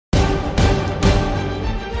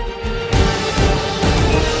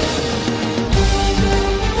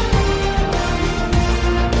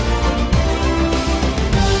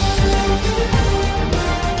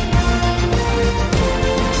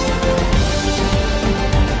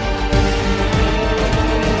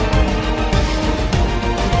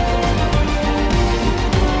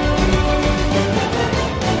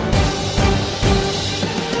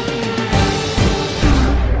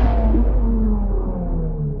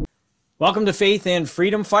Welcome to Faith and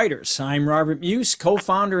Freedom Fighters. I'm Robert Muise,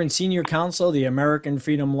 co-founder and senior counsel of the American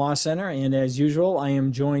Freedom Law Center. And as usual, I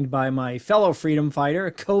am joined by my fellow freedom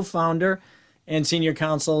fighter, co-founder and senior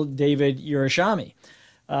counsel, David Yerushalmi.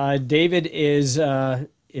 David is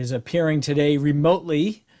appearing today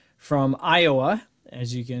remotely from Iowa.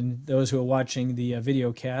 As you can, those who are watching the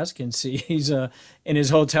video cast can see he's in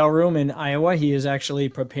his hotel room in Iowa. He is actually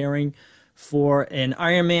preparing for an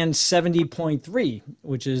Ironman 70.3,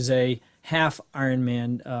 which is a half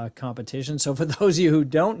Ironman competition. So for those of you who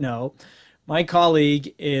don't know, my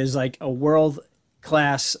colleague is like a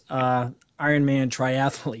world-class Ironman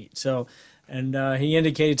triathlete. So, and he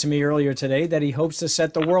indicated to me earlier today that he hopes to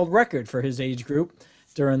set the world record for his age group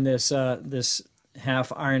during this half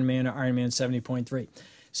Ironman or Ironman 70.3.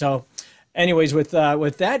 So anyways, with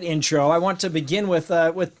that intro, I want to begin with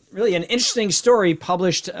really an interesting story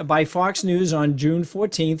published by Fox News on June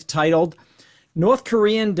 14th titled, North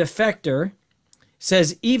Korean Defector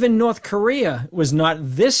Says Even North Korea Was Not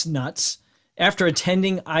This Nuts After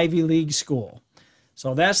Attending Ivy League School.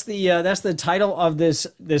 So that's the title of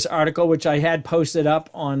this article, which I had posted up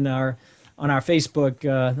on our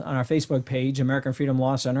Facebook page, American Freedom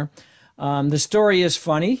Law Center. The story is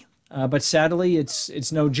funny, but sadly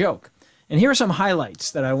it's no joke. And here are some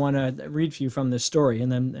highlights that I want to read for you from this story, and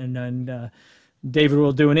then David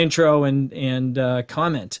will do an intro and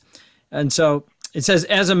comment. And so it says,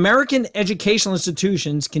 as American educational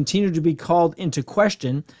institutions continue to be called into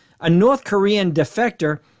question, a North Korean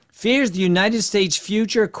defector fears the United States'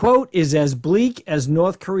 future, quote, is as bleak as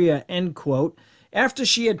North Korea, end quote, after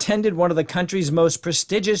she attended one of the country's most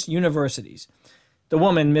prestigious universities. The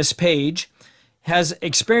woman, Miss Page, has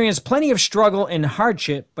experienced plenty of struggle and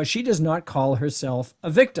hardship, but she does not call herself a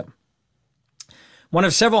victim. One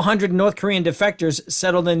of several hundred North Korean defectors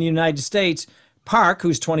settled in the United States, Park,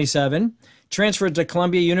 who's 27, transferred to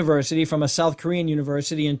Columbia University from a South Korean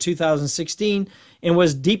university in 2016 and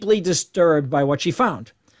was deeply disturbed by what she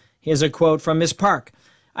found. Here's a quote from Miss Park.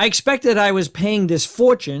 I expected I was paying this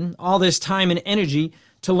fortune, all this time and energy,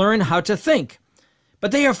 to learn how to think.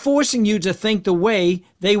 But they are forcing you to think the way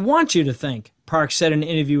they want you to think, Park said in an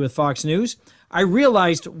interview with Fox News. I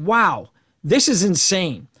realized, wow, this is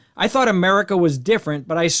insane. I thought America was different,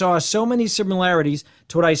 but I saw so many similarities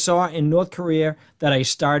to what I saw in North Korea that I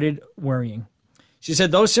started worrying. She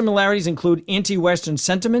said those similarities include anti-Western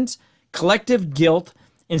sentiments, collective guilt,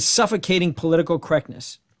 and suffocating political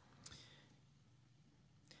correctness.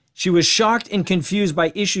 She was shocked and confused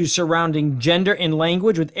by issues surrounding gender and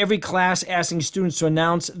language, with every class asking students to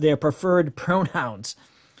announce their preferred pronouns.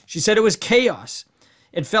 She said it was chaos.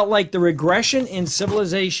 It felt like the regression in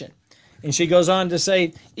civilization. And she goes on to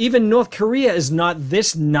say, even North Korea is not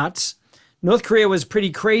this nuts. North Korea was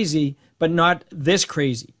pretty crazy, but not this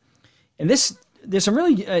crazy. And there's some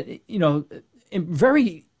really,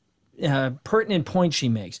 very pertinent points she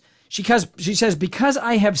makes. She says, because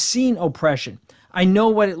I have seen oppression, I know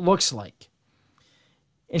what it looks like.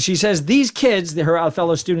 And she says, these kids, her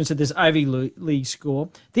fellow students at this Ivy League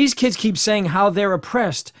school, these kids keep saying how they're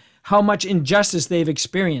oppressed, how much injustice they've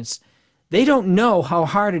experienced. They don't know how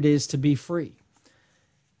hard it is to be free.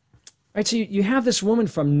 Right, so you have this woman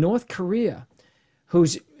from North Korea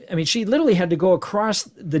she literally had to go across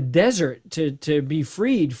the desert to be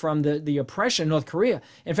freed from the oppression in North Korea.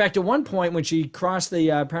 In fact, at one point when she crossed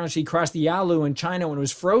apparently she crossed the Yalu in China when it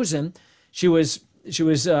was frozen, she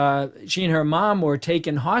and her mom were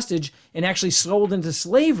taken hostage and actually sold into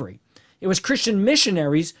slavery. It was Christian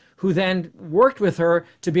missionaries who then worked with her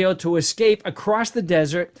to be able to escape across the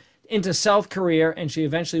desert into South Korea, and she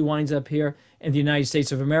eventually winds up here in the United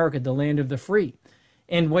States of America, the land of the free.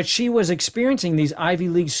 And what she was experiencing in these Ivy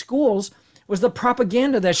League schools was the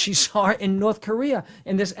propaganda that she saw in North Korea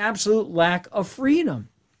and this absolute lack of freedom.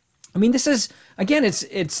 I mean, this is, again, it's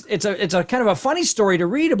a kind of a funny story to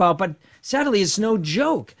read about, but sadly, it's no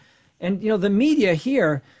joke. And, the media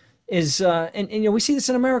here is, we see this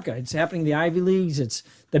in America. It's happening in the Ivy Leagues. It's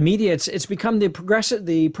the media. It's become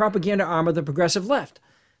the propaganda arm of the progressive left.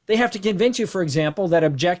 They have to convince you, for example, that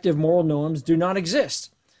objective moral norms do not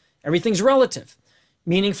exist. Everything's relative,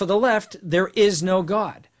 meaning for the left, there is no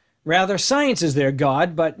God. Rather, science is their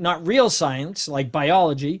God, but not real science like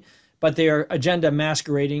biology, but their agenda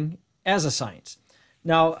masquerading as a science.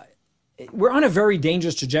 Now, we're on a very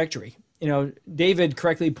dangerous trajectory. David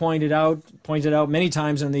correctly pointed out many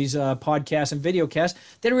times on these podcasts and videocasts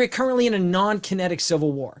that we're currently in a non-kinetic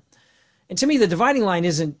civil war. And to me, the dividing line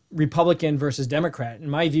isn't Republican versus Democrat. In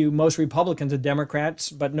my view, most Republicans are Democrats,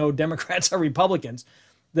 but no Democrats are Republicans.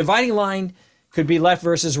 The dividing line could be left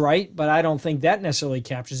versus right, but I don't think that necessarily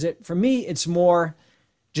captures it. For me, it's more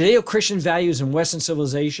Judeo-Christian values and Western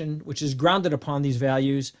civilization, which is grounded upon these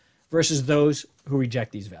values, versus those who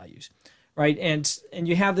reject these values, right? And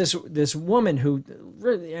you have this woman who,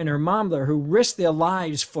 and her mom there, who risked their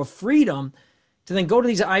lives for freedom to then go to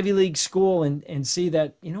these Ivy League school and see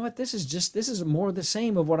that, you know what, this is more of the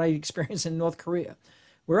same of what I experienced in North Korea.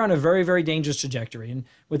 We're on a very, very dangerous trajectory. And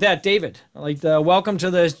with that, David, I'd like to welcome to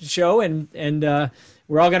the show, and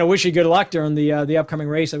we're all going to wish you good luck during the upcoming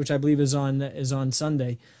race, which I believe is on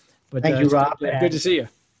Sunday. But thank you, Rob. Good to see you.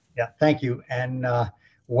 Yeah, thank you, and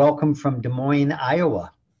welcome from Des Moines,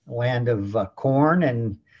 Iowa, land of corn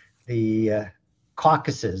and the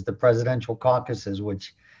caucuses, the presidential caucuses,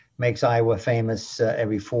 which makes Iowa famous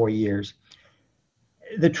every 4 years.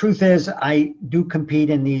 The truth is, I do compete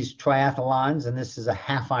in these triathlons, and this is a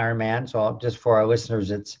half Ironman. So just for our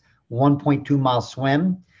listeners, it's 1.2 mile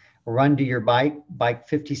swim, run to your bike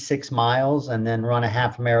 56 miles, and then run a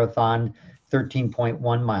half marathon,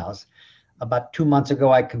 13.1 miles. About 2 months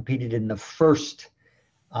ago, I competed in the first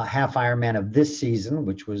half Ironman of this season,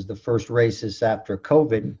 which was the first races after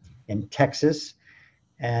COVID in Texas,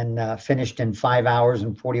 and finished in 5 hours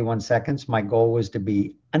and 41 seconds. My goal was to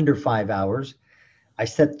be under 5 hours. I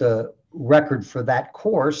set the record for that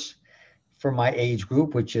course for my age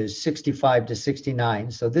group, which is 65 to 69.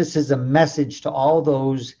 So this is a message to all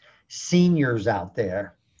those seniors out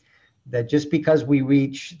there that just because we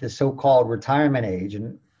reach the so-called retirement age,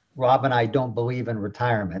 and Rob and I don't believe in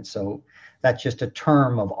retirement, so that's just a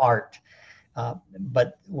term of art.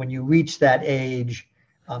 But when you reach that age,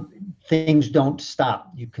 things don't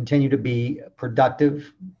stop. You continue to be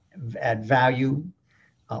productive, add value,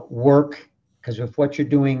 work, because if what you're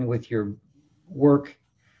doing with your work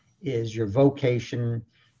is your vocation,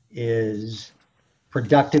 is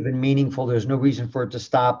productive and meaningful, there's no reason for it to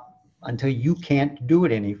stop until you can't do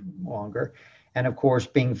it any longer. And of course,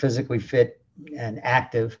 being physically fit and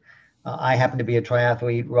active. I happen to be a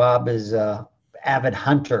triathlete. Rob is an avid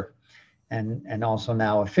hunter and also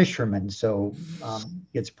now a fisherman, so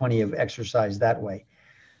gets plenty of exercise that way.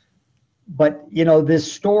 But, you know,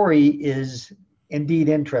 this story is indeed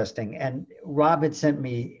interesting. And Rob had sent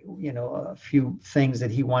me, you know, a few things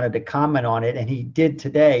that he wanted to comment on it. And he did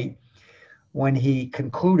today when he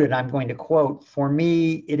concluded, I'm going to quote, "For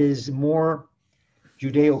me, it is more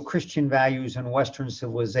Judeo-Christian values and Western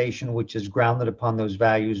civilization, which is grounded upon those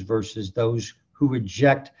values versus those who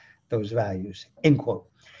reject those values," end quote.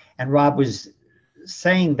 And Rob was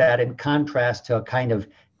saying that in contrast to a kind of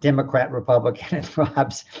Democrat Republican, and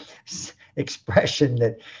Rob's expression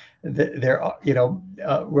that there are, you know,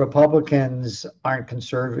 Republicans aren't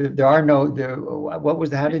conservative. There are no, what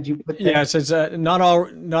was the, how did you put that? Yeah, it says not all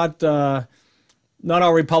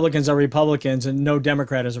Republicans are Republicans, and no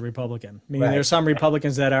Democrat is a Republican. Meaning Right. there's some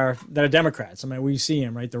Republicans that are Democrats. I mean, we see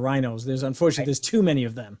them, right? The rhinos. There's unfortunately there's too many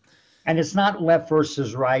of them. And it's not left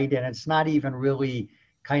versus right, and it's not even really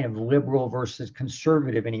kind of liberal versus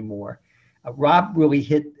conservative anymore. Rob really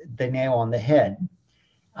hit the nail on the head.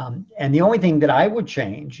 And the only thing that I would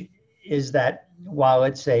change is that while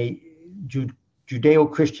it's a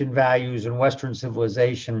Judeo-Christian values and Western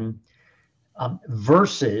civilization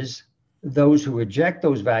versus those who reject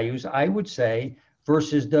those values, I would say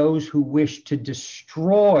versus those who wish to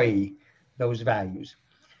destroy those values.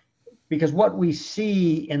 Because what we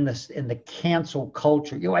see in the cancel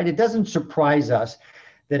culture, you know, it doesn't surprise us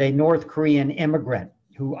that a North Korean immigrant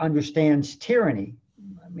who understands tyranny,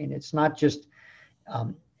 I mean, it's not just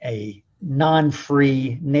a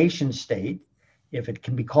non-free nation state, if it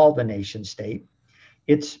can be called a nation state,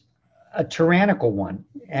 it's a tyrannical one.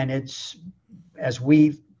 And it's, as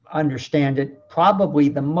we understand it, probably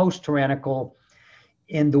the most tyrannical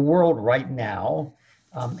in the world right now.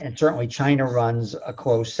 And certainly China runs a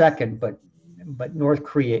close second, but North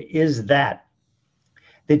Korea is that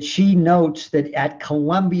she notes that at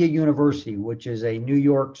Columbia University, which is a New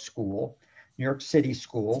York school, New York City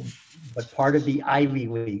school, but part of the Ivy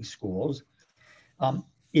League schools,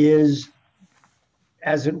 is,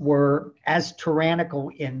 as it were, as tyrannical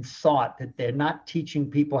in thought, that they're not teaching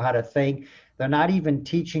people how to think. They're not even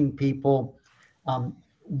teaching people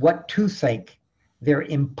what to think. They're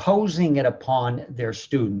imposing it upon their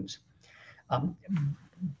students.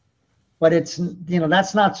 But it's, you know,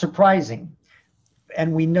 that's not surprising.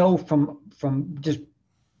 And we know from just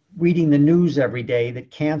reading the news every day that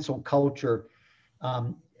cancel culture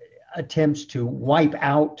attempts to wipe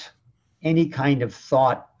out any kind of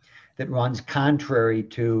thought that runs contrary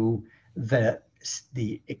to the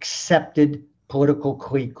accepted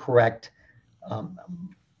politically correct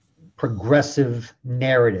progressive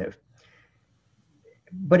narrative.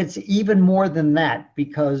 But it's even more than that,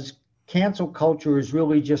 because cancel culture is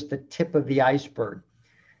really just the tip of the iceberg.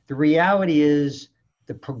 The reality is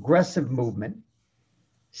the progressive movement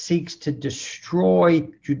seeks to destroy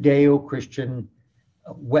Judeo-Christian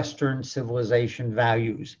Western civilization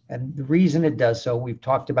values. And the reason it does so, we've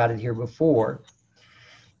talked about it here before,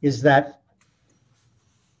 is that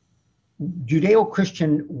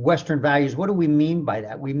Judeo-Christian Western values, what do we mean by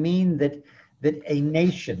that? We mean that a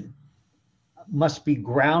nation must be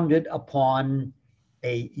grounded upon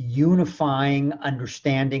a unifying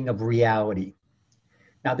understanding of reality.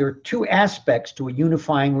 Now, there are two aspects to a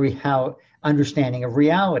unifying understanding of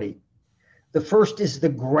reality. The first is the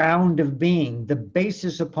ground of being, the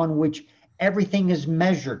basis upon which everything is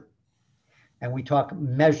measured. And we talk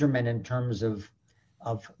measurement in terms of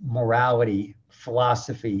morality,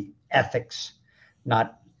 philosophy, ethics,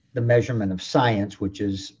 not the measurement of science, which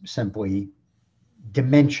is simply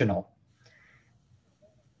dimensional.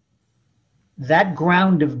 That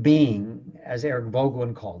ground of being, as Eric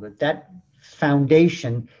Vogelin called it, that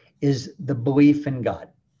foundation is the belief in God.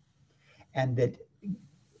 And that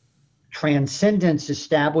transcendence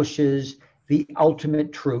establishes the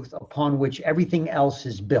ultimate truth upon which everything else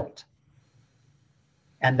is built.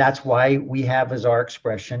 And that's why we have as our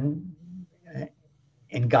expression,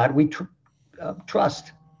 in God we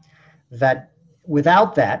trust. That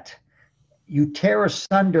without that, you tear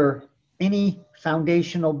asunder any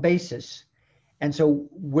foundational basis. And so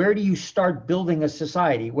where do you start building a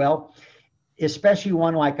society? Well, especially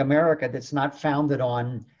one like America that's not founded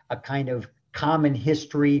on a kind of common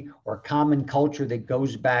history or common culture that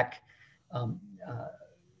goes back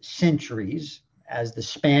centuries, as the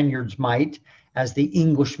Spaniards might, as the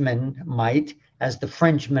Englishmen might, as the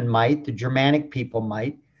Frenchmen might, the Germanic people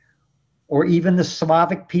might, or even the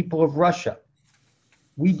Slavic people of Russia.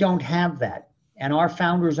 We don't have that. And our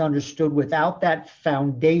founders understood without that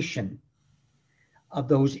foundation of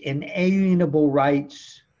those inalienable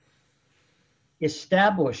rights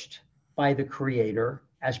established by the Creator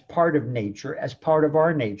as part of nature, as part of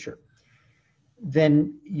our nature,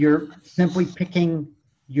 then you're simply picking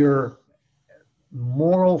your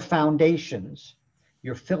moral foundations,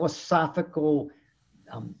 your philosophical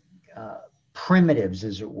primitives,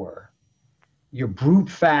 as it were, your brute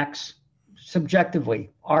facts subjectively,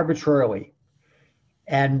 arbitrarily.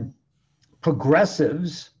 And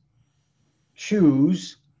progressives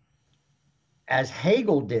choose, as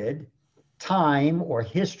Hegel did, time or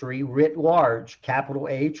history writ large, capital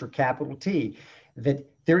H or capital T, that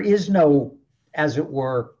there is no, as it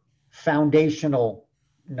were, foundational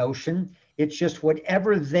notion. It's just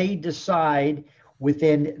whatever they decide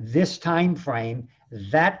within this time frame,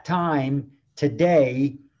 that time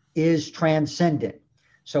today is transcendent.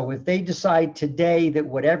 So if they decide today that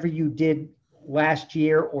whatever you did last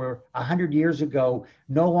year or 100 years ago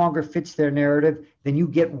no longer fits their narrative, then you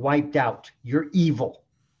get wiped out. You're evil.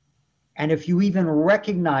 And if you even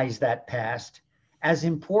recognize that past as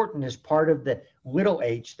important as part of the little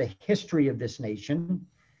h, the history of this nation,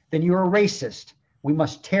 then you're a racist. We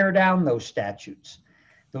must tear down those statues,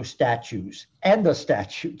 and the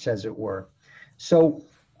statutes, as it were. So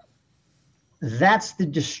that's the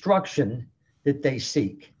destruction that they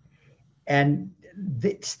seek. And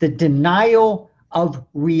it's the denial of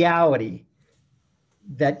reality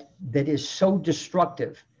that is so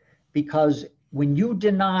destructive, because when you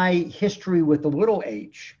deny history with a little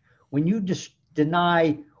h, when you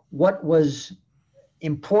deny what was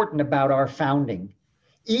important about our founding,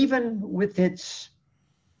 even with its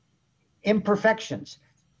imperfections,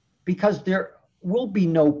 because there will be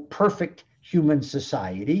no perfect human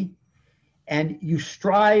society, and you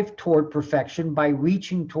strive toward perfection by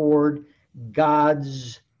reaching toward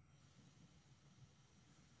God's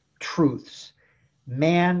truths.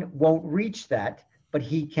 Man won't reach that, but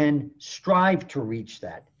he can strive to reach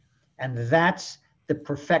that. And that's the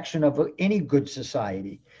perfection of any good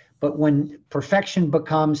society. But when perfection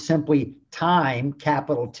becomes simply time,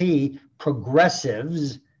 capital T,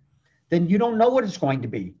 progressives, then you don't know what it's going to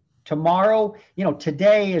be. Tomorrow,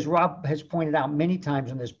 today, as Rob has pointed out many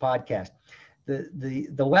times on this podcast,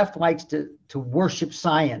 the left likes to worship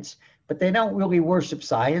science, but they don't really worship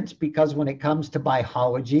science, because when it comes to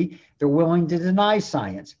biology, they're willing to deny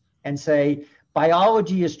science and say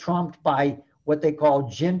biology is trumped by what they call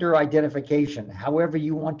gender identification, however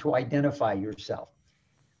you want to identify yourself.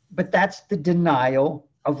 But that's the denial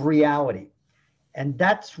of reality. And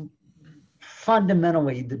that's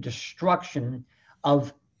fundamentally the destruction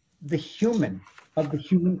of the human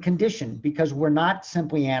condition, because we're not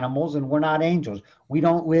simply animals and we're not angels. We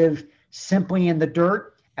don't live simply in the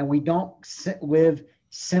dirt, and we don't live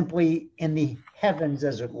simply in the heavens,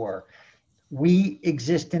 as it were. We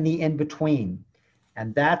exist in the in-between.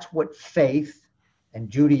 And that's what faith and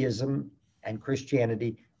Judaism and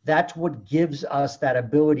Christianity That's what gives us that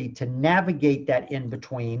ability to navigate that in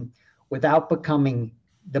between without becoming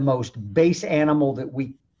the most base animal that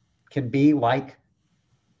we can be, like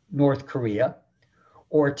North Korea,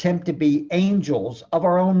 or attempt to be angels of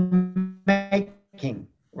our own making,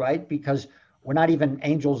 right? Because we're not even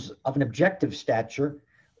angels of an objective stature,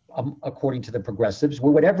 according to the progressives.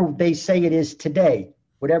 We're whatever they say it is today.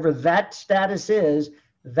 Whatever that status is,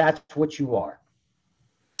 that's what you are.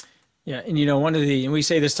 Yeah, and and we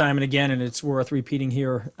say this time and again, and it's worth repeating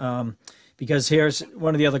here, because here's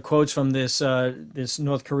one of the other quotes from this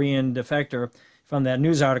North Korean defector from that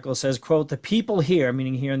news article. Says, quote, "The people here,"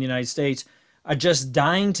 meaning here in the United States, "are just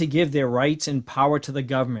dying to give their rights and power to the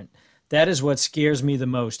government. That is what scares me the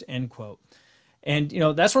most," end quote. And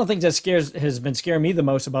that's one of the things that has been scaring me the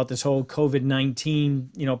most about this whole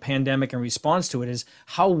COVID-19 pandemic and response to it, is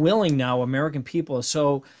how willing now American people are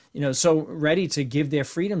so ready to give their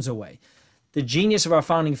freedoms away. The genius of our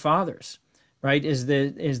founding fathers, right, is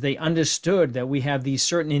they understood that we have these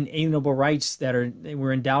certain inalienable rights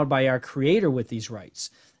we're endowed by our Creator with these rights.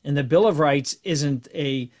 And the Bill of Rights isn't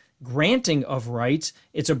a granting of rights;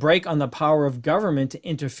 it's a break on the power of government to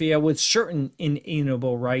interfere with certain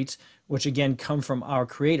inalienable rights, which again come from our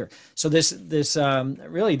Creator. So this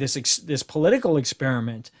political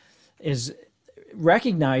experiment is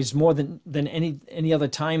recognized more than any other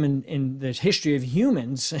time in the history of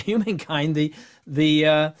humankind, the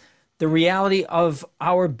reality of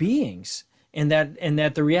our beings, and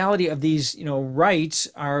that the reality of these rights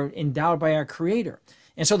are endowed by our Creator.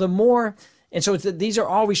 And so these are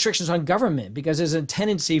all restrictions on government, because there's a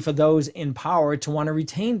tendency for those in power to want to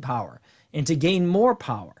retain power and to gain more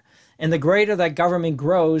power. And the greater that government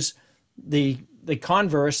grows, the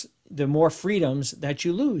converse, the more freedoms that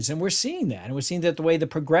you lose. And we're seeing that. And we're seeing that the way the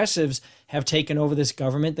progressives have taken over this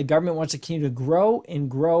government. The government wants to continue to grow and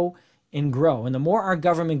grow and grow. And the more our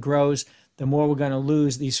government grows, the more we're going to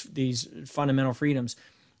lose these fundamental freedoms.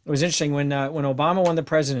 It was interesting when Obama won the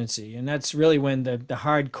presidency, and that's really when the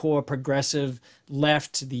hardcore progressive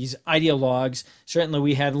left, these ideologues. Certainly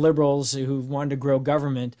we had liberals who wanted to grow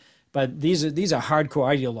government, but these are hardcore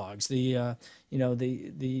ideologues. The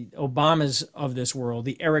Obamas of this world,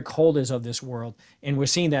 the Eric Holders of this world, and we're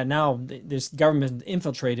seeing that now. This government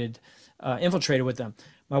infiltrated with them.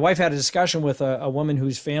 My wife had a discussion with a woman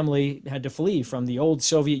whose family had to flee from the old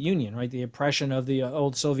Soviet Union, right, the oppression of the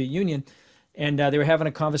old Soviet Union, and they were having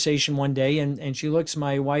a conversation one day, and she looks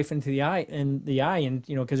my wife into the eye, and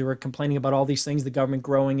because they were complaining about all these things, the government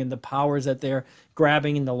growing and the powers that they're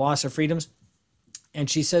grabbing and the loss of freedoms. And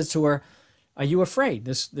she says to her, "Are you afraid?"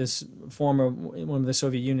 This former one of the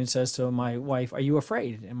Soviet Union says to my wife, "Are you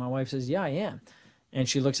afraid?" And my wife says, "Yeah, I am." And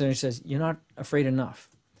she looks at her and says, "You're not afraid enough."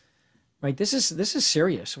 Right? This is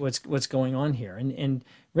serious. What's going on here? And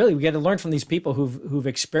really, we got to learn from these people who've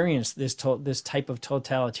experienced this type of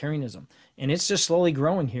totalitarianism, and it's just slowly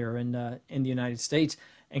growing here in the United States.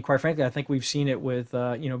 And quite frankly, I think we've seen it with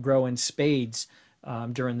grow in spades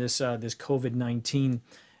during this COVID-19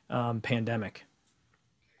 pandemic.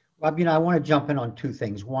 Rob, I want to jump in on two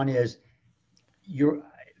things. One is the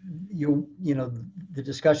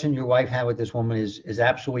discussion your wife had with this woman is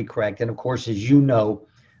absolutely correct. And of course, as you know,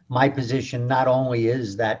 my position not only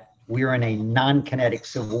is that we're in a non-kinetic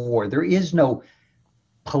civil war. There is no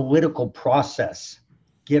political process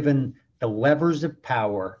given the levers of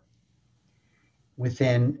power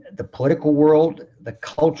within the political world, the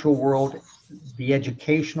cultural world, the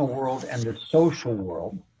educational world, and the social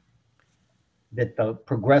world that the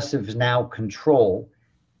progressives now control.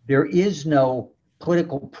 There is no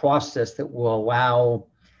political process that will allow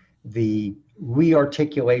the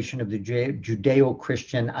rearticulation of the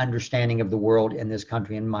Judeo-Christian understanding of the world in this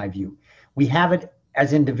country, in my view. We have it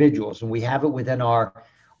as individuals, and we have it within our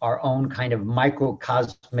own kind of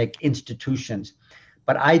microcosmic institutions.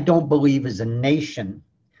 But I don't believe as a nation,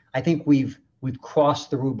 I think we've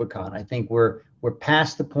crossed the Rubicon. I think we're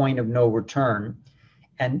past the point of no return.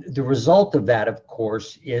 And the result of that, of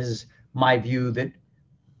course, is my view that,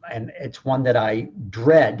 and it's one that I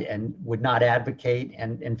dread and would not advocate,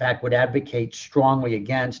 and in fact would advocate strongly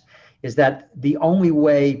against, is that the only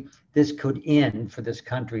way this could end for this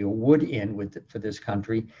country, or would end for this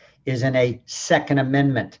country, is in a Second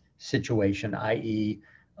Amendment situation, i.e.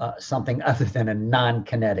 Something other than a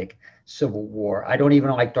non-kinetic civil war. I don't even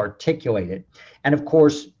like to articulate it. And of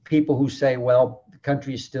course, people who say, well, the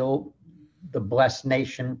country is still the blessed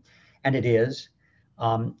nation, and it is.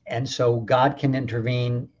 And so God can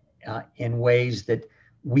intervene in ways that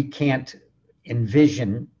we can't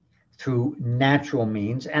envision through natural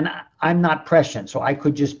means. And I'm not prescient, so I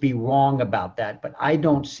could just be wrong about that, but I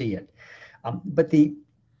don't see it. But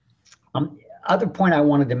other point I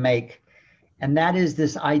wanted to make, and that is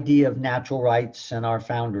this idea of natural rights and our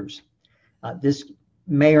founders. This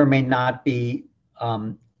may or may not be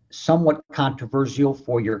somewhat controversial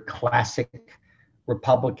for your classic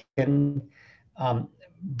Republican,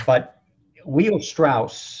 but Leo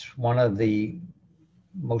Strauss, one of the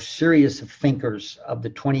most serious thinkers of the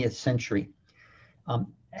 20th century,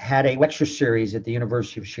 had a lecture series at the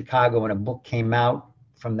University of Chicago, and a book came out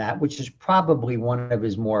from that, which is probably one of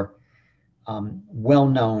his more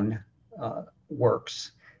well-known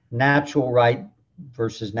works, Natural Right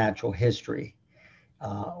versus Natural History,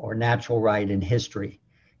 or Natural Right in History,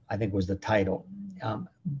 I think was the title.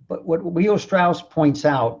 But what Leo Strauss points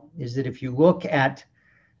out is that if you look at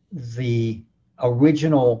the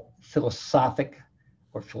original philosophic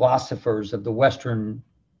or philosophers of the Western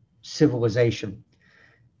civilization,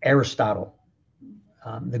 Aristotle,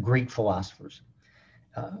 the Greek philosophers,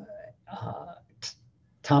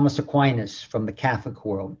 Thomas Aquinas from the Catholic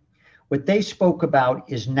world, what they spoke about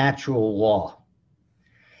is natural law,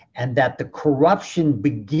 and that the corruption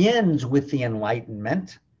begins with the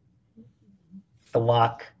Enlightenment, the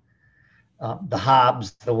Locke, the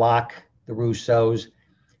Hobbes, the Locke, the Rousseaus,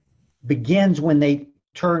 begins when they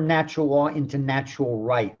turn natural law into natural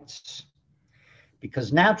rights.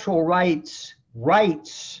 Because natural rights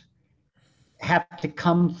have to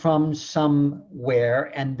come from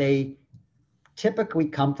somewhere, and they typically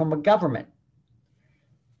come from a government.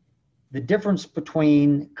 The difference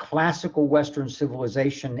between classical Western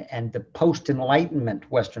civilization and the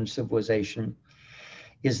post-Enlightenment Western civilization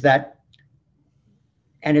is that,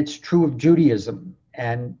 and it's true of Judaism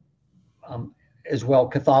and as well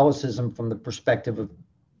Catholicism from the perspective of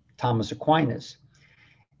Thomas Aquinas,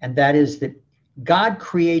 and that is that God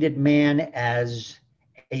created man as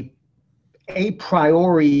a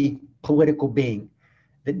priori political being,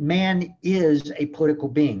 that man is a political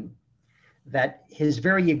being, that his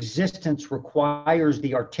very existence requires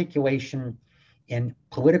the articulation in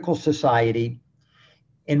political society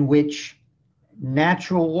in which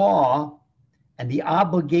natural law and the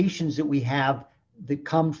obligations that we have that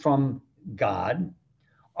come from God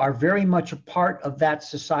are very much a part of that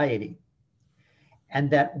society. And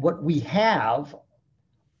that what we have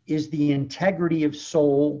is the integrity of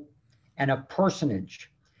soul and of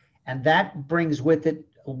personage. And that brings with it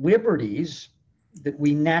liberties that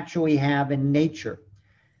we naturally have in nature.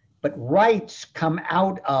 But rights come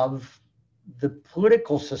out of the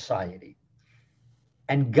political society,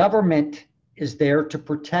 and government is there to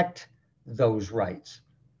protect those rights.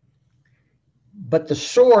 But the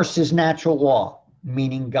source is natural law,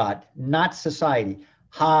 meaning God, not society.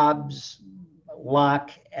 Hobbes,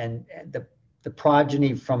 Locke, and the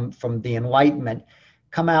progeny from the Enlightenment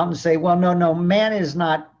come out and say, well, no, man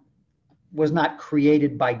was not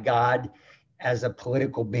created by God as a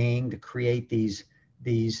political being to create these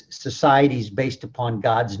societies based upon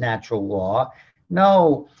God's natural law.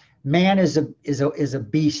 No, man is a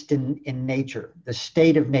beast in nature, the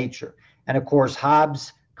state of nature. And of course,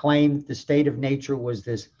 Hobbes claimed the state of nature was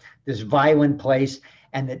this violent place,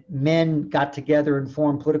 and that men got together and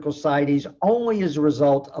formed political societies only as a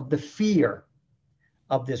result of the fear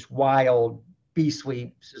of this wild,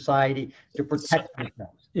 beastly society to protect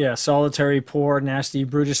themselves. Yeah, solitary, poor, nasty,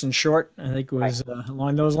 Brutus, in short, I think was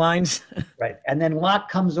along those lines. Right. And then Locke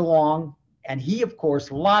comes along, and he, of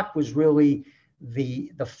course, Locke was really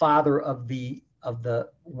the father of the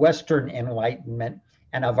Western Enlightenment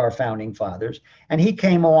and of our founding fathers. And he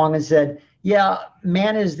came along and said, yeah,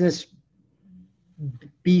 man is this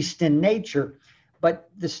beast in nature, but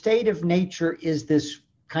the state of nature is this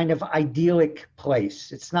kind of idyllic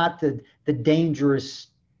place. It's not the dangerous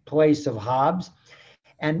place of Hobbes.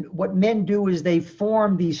 And what men do is they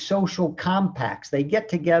form these social compacts. They get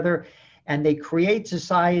together and they create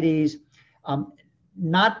societies,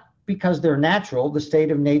 not because they're natural, the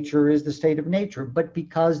state of nature is the state of nature, but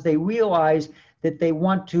because they realize that they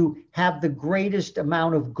want to have the greatest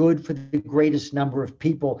amount of good for the greatest number of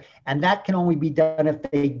people. And that can only be done if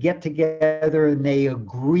they get together and they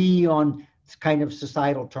agree on kind of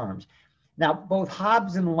societal terms. Now, both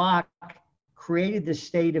Hobbes and Locke created the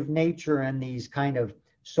state of nature and these kind of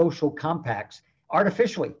social compacts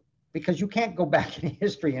artificially, because you can't go back in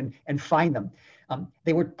history and find them.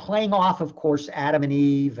 They were playing off, of course, Adam and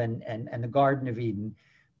Eve and the Garden of Eden,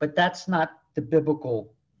 but that's not the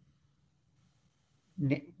biblical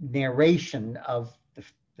narration of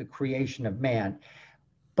the creation of man,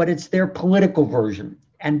 but it's their political version.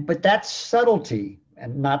 But that subtlety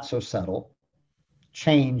and not so subtle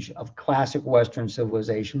change of classic Western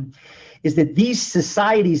civilization is that these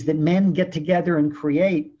societies that men get together and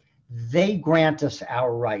create, they grant us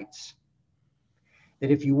our rights.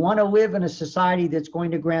 that if you want to live in a society that's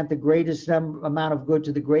going to grant the greatest amount of good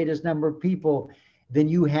to the greatest number of people, then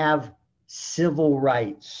you have civil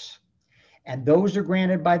rights. And those are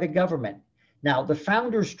granted by the government. Now, the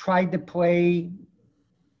founders tried to play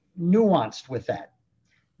nuanced with that.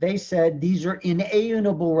 They said these are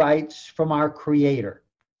inalienable rights from our Creator.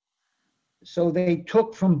 So they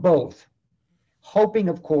took from both, hoping,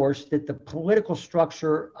 of course, that the political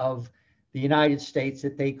structure of the United States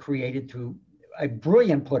that they created through a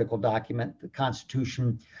brilliant political document, the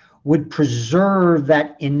Constitution, would preserve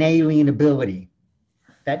that inalienability,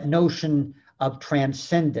 that notion of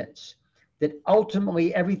transcendence, that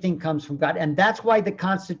ultimately everything comes from God. And that's why the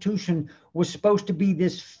Constitution was supposed to be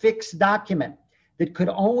this fixed document that could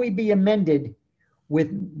only be amended with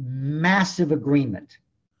massive agreement.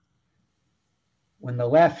 When the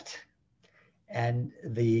left and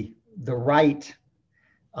the right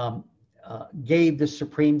gave the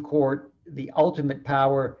Supreme Court the ultimate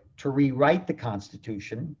power to rewrite the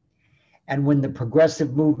Constitution, and when the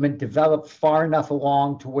progressive movement developed far enough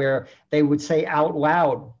along to where they would say out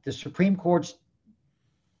loud, the Supreme Court's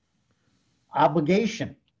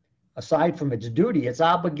obligation, aside from its duty, its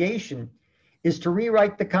obligation is to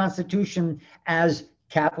rewrite the Constitution as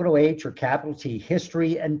capital H or capital T,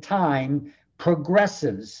 history and time,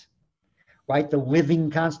 progressives, right? The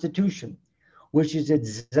living Constitution, which is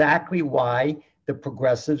exactly why the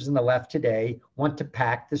progressives and the left today want to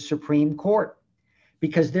pack the Supreme Court.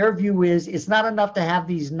 Because their view is it's not enough to have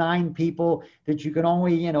these 9 people that you can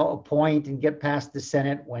only, appoint and get past the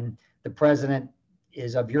Senate when the president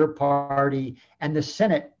is of your party and the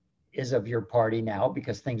Senate is of your party now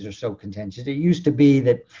because things are so contentious. It used to be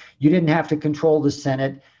that you didn't have to control the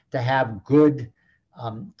Senate to have good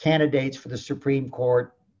candidates for the Supreme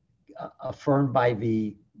Court affirmed by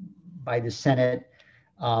the Senate,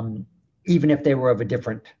 even if they were of a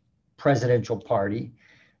different presidential party.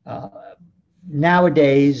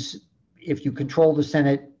 Nowadays, if you control the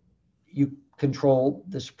Senate, you control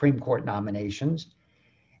the Supreme Court nominations.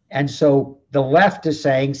 And so the left is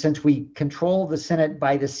saying, since we control the Senate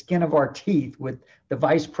by the skin of our teeth with the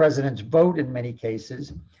vice president's vote in many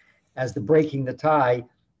cases, as the breaking the tie,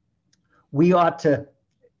 we ought to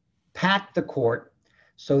pack the court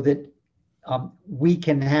so that we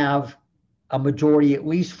can have a majority, at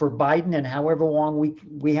least for Biden and however long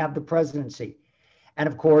we have the presidency. And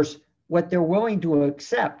of course, what they're willing to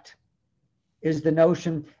accept is the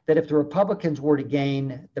notion that if the Republicans were to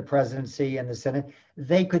gain the presidency and the Senate,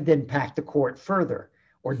 they could then pack the court further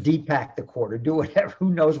or depack the court or do whatever,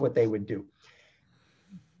 who knows what they would do.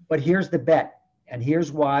 But here's the bet. And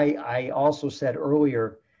here's why I also said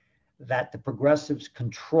earlier that the progressives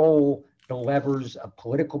control the levers of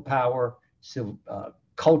political power,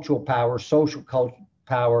 cultural power, social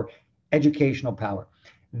power, educational power.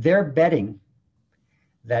 They're betting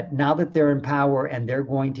that now that they're in power and they're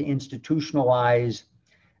going to institutionalize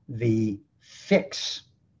the fix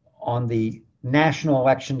on the national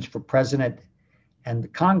elections for president and the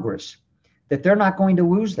Congress, that they're not going to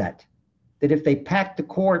lose that. That if they pack the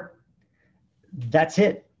court, that's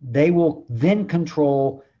it. They will then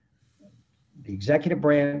control the executive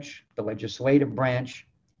branch, the legislative branch,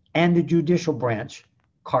 and the judicial branch,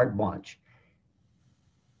 carte blanche.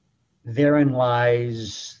 Therein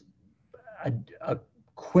lies a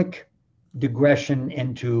quick digression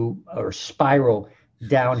into or spiral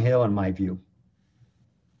downhill, in my view.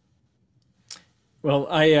 Well,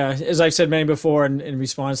 as I've said many before, in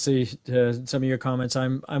response to some of your comments,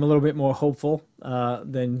 I'm a little bit more hopeful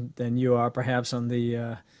than you are, perhaps, on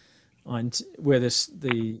where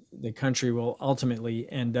the country will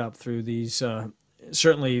ultimately end up through these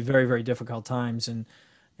certainly very, very difficult times, and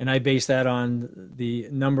I base that on the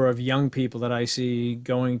number of young people that I see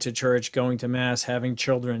going to church, going to mass, having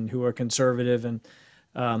children who are conservative, and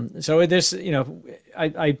so this,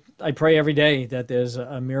 I pray every day that there's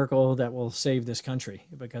a miracle that will save this country,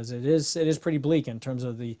 because it is pretty bleak in terms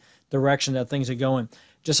of the direction that things are going.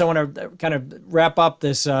 Just I want to kind of wrap up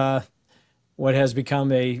this what has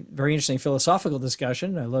become a very interesting philosophical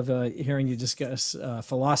discussion. I love hearing you discuss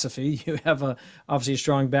philosophy. You have obviously a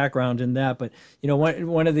strong background in that, but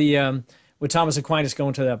one of the with Thomas Aquinas,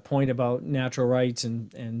 going to that point about natural rights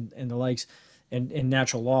and the likes and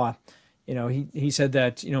natural law. He said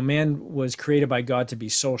that man was created by God to be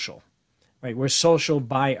social, right? We're social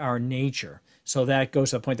by our nature. So that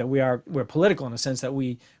goes to the point that we're political in the sense that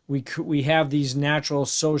we have these natural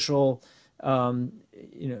social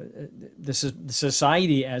this is the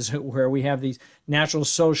society as where we have these natural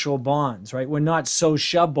social bonds, right? We're not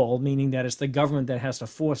sociable, meaning that it's the government that has to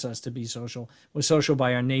force us to be social. We're social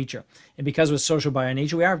by our nature, and because we're social by our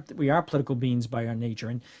nature, we are political beings by our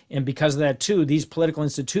nature, and because of that too, these political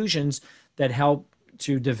institutions that help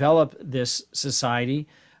to develop this society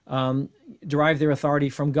derive their authority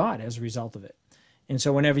from God as a result of it. And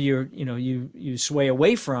so whenever you sway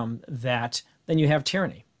away from that, then you have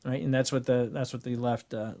tyranny, right? And that's what the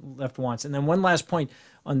left wants. And then one last point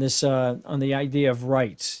on this on the idea of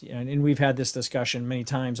rights, and we've had this discussion many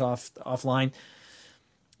times offline.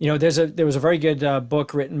 There was a very good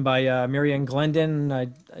book written by Marianne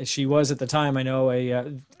Glendon. She was at the time, I know,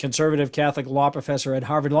 a conservative Catholic law professor at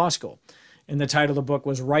Harvard Law School, and the title of the book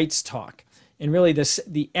was Rights Talk. And really,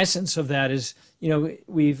 the essence of that is,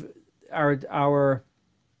 our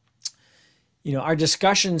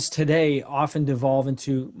discussions today often devolve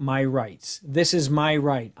into my rights. This is my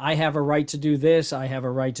right. I have a right to do this. I have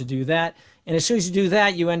a right to do that. And as soon as you do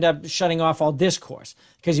that, you end up shutting off all discourse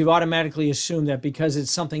because you automatically assume that because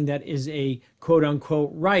it's something that is a quote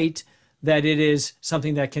unquote right, that it is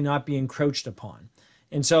something that cannot be encroached upon.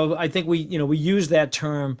 And so I think we use that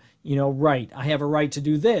term, right. I have a right to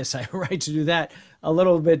do this. I have a right to do that a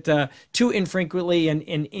little bit too infrequently and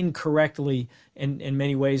incorrectly in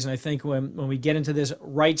many ways. And I think when we get into this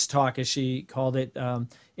rights talk, as she called it,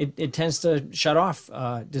 it tends to shut off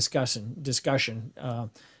discussion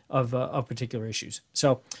of particular issues.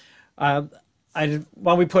 So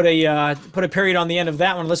while we put a period on the end of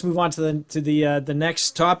that one, let's move on to the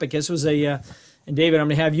next topic. This was and David, I'm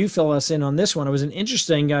going to have you fill us in on this one. It was an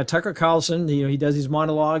interesting Tucker Carlson. He does these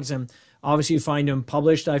monologues, and obviously you find him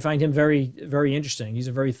published. I find him very, very interesting. He's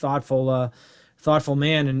a very thoughtful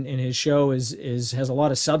man, and his show has a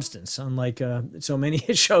lot of substance, unlike so many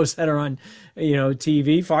shows that are on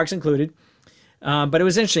TV, Fox included. But it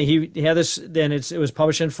was interesting. He had this. Then it was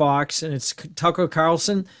published in Fox, and it's Tucker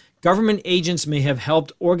Carlson. Government agents may have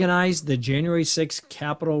helped organize the January 6th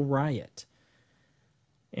Capitol riot.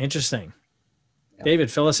 Interesting.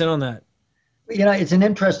 David, fill us in on that. It's an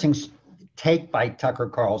interesting take by Tucker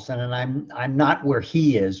Carlson, and I'm not where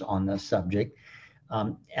he is on this subject.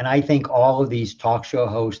 And I think all of these talk show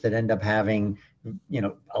hosts that end up having,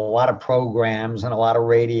 a lot of programs and a lot of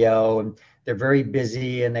radio, and they're very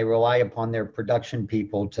busy and they rely upon their production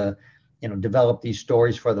people to, develop these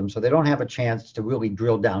stories for them. So they don't have a chance to really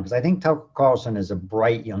drill down, because I think Tucker Carlson is a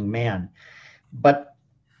bright young man. But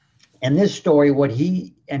in this story, what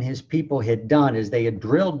he and his people had done is they had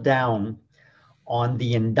drilled down on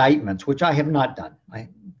the indictments, which I have not done. I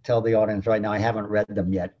tell the audience right now, I haven't read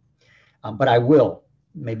them yet, but I will,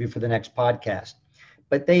 maybe for the next podcast.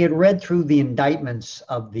 But they had read through the indictments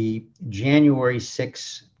of the January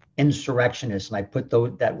 6th insurrectionists, and I put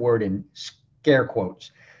that word in scare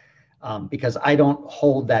quotes because I don't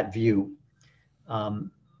hold that view.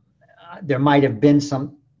 There might have been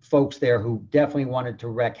some folks there who definitely wanted to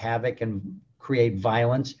wreak havoc and create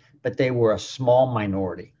violence, but they were a small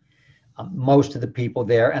minority. Most of the people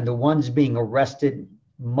there, and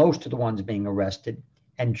most of the ones being arrested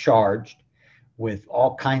and charged with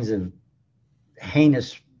all kinds of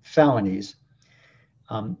heinous felonies,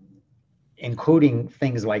 including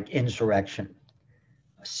things like insurrection,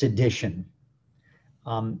 sedition,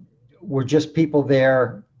 were just people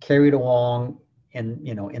there carried along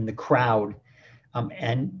in the crowd,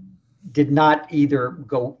 and did not either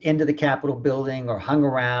go into the Capitol building or hung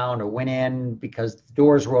around or went in because the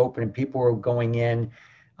doors were open and people were going in,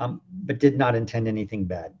 but did not intend anything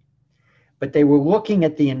bad. But they were looking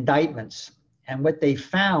at the indictments, and what they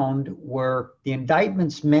found were the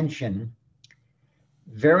indictments mention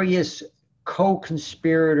various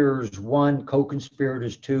co-conspirators 1,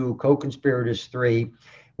 co-conspirators 2, co-conspirators 3,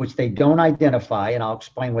 which they don't identify, and I'll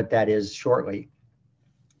explain what that is shortly.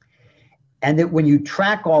 And that when you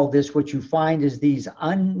track all this, what you find is these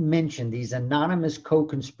unmentioned, these anonymous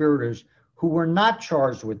co-conspirators who were not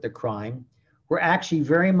charged with the crime were actually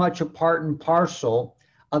very much a part and parcel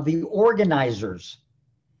of the organizers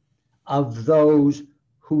of those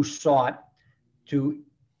who sought to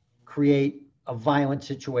create a violent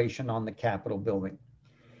situation on the Capitol building.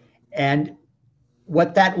 And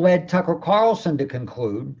what that led Tucker Carlson to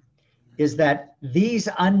conclude is that these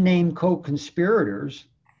unnamed co-conspirators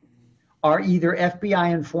are either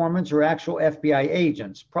FBI informants or actual FBI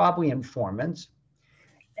agents, probably informants.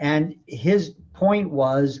 And his point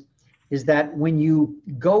is that when you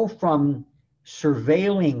go from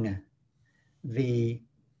surveilling the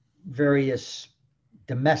various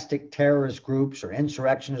domestic terrorist groups or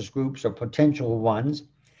insurrectionist groups or potential ones,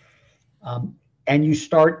 and you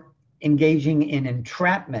start engaging in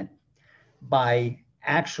entrapment, by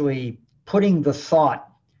actually putting the thought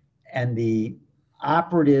and the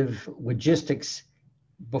operative logistics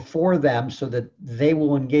before them so that they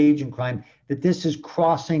will engage in crime, that this is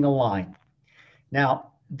crossing a line.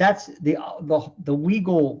 Now, that's the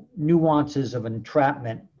legal nuances of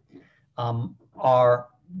entrapment are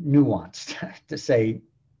nuanced, to say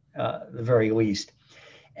the very least.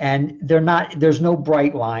 And there's no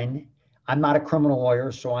bright line. I'm not a criminal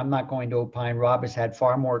lawyer, so I'm not going to opine. Rob has had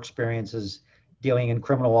far more experiences dealing in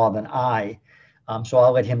criminal law than I, so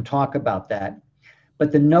I'll let him talk about that.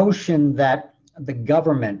 But the notion that the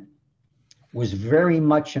government was very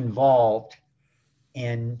much involved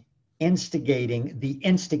in instigating the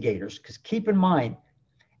instigators, because keep in mind,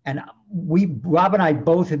 and Rob and I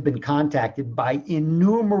both have been contacted by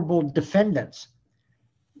innumerable defendants,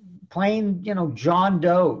 plain, John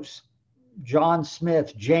Does, John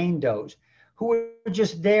Smith, Jane Does, who were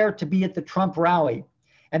just there to be at the Trump rally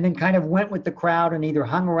and then kind of went with the crowd and either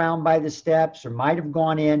hung around by the steps or might have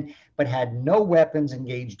gone in, but had no weapons,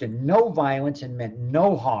 engaged in no violence, and meant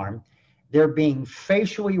no harm. They're being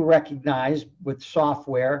facially recognized with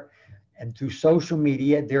software and through social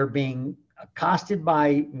media. They're being accosted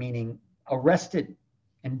by, meaning arrested,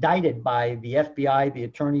 indicted by the FBI,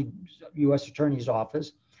 the U.S. Attorney's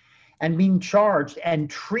Office, and being charged and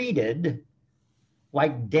treated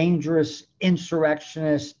like dangerous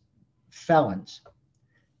insurrectionist felons.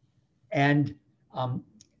 And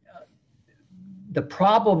the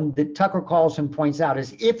problem that Tucker Carlson points out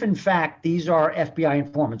is if, in fact, these are FBI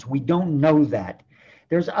informants, we don't know that.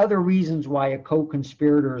 There's other reasons why a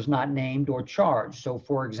co-conspirator is not named or charged. So,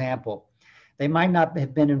 for example, they might not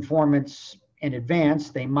have been informants in advance.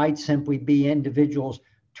 They might simply be individuals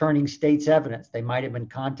turning state's evidence. They might have been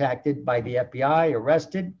contacted by the FBI,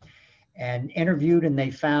 arrested, and interviewed, and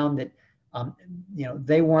they found that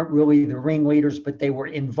they weren't really the ringleaders, but they were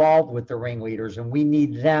involved with the ringleaders, and we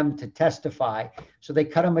need them to testify. So they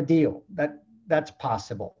cut them a deal. That's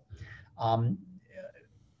possible.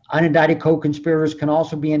 Unindicted co-conspirators can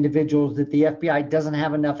also be individuals that the FBI doesn't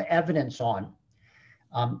have enough evidence on,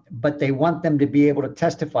 but they want them to be able to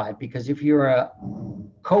testify, because if you're a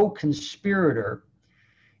co-conspirator,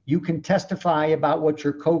 you can testify about what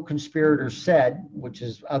your co-conspirator said, which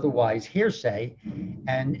is otherwise hearsay,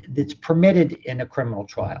 and it's permitted in a criminal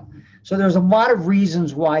trial. So there's a lot of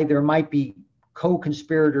reasons why there might be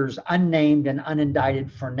co-conspirators unnamed and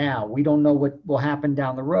unindicted for now. We don't know what will happen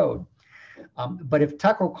down the road. But if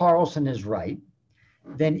Tucker Carlson is right,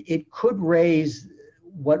 then it could raise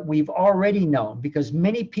what we've already known, because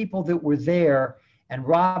many people that were there, and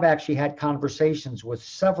Rob actually had conversations with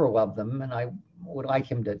several of them, and I would like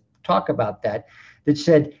him to talk about that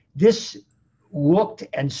said this looked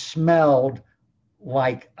and smelled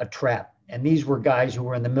like a trap. And these were guys who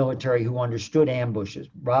were in the military who understood ambushes.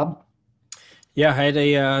 Rob? Yeah, I had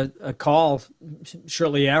a call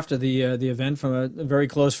shortly after the event from a very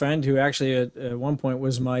close friend who actually at one point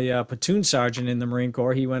was my platoon sergeant in the Marine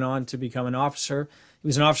Corps. He went on to become an officer. He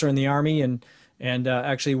was an officer in the Army and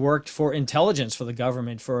actually worked for intelligence for the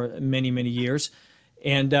government for many, many years.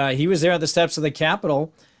 And he was there at the steps of the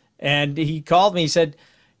Capitol, and he called me. He said,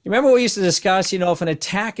 "You remember we used to discuss, if an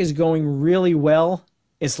attack is going really well,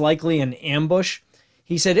 it's likely an ambush."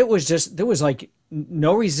 He said there was like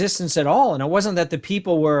no resistance at all, and it wasn't that the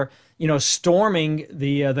people were, storming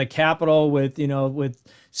the Capitol with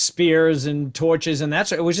spears and torches and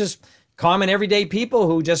that. It was just common everyday people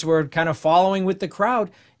who just were kind of following with the crowd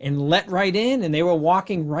and let right in, and they were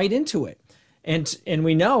walking right into it. And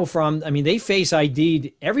we know from, they face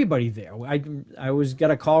ID'd everybody there. I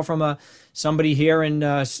got a call from somebody here in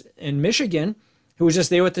Michigan who was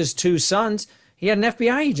just there with his two sons. He had an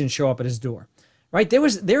FBI agent show up at his door, right? There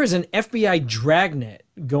is an FBI dragnet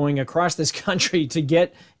going across this country to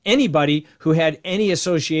get anybody who had any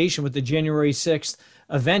association with the January 6th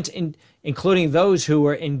event, including those who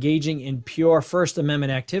were engaging in pure First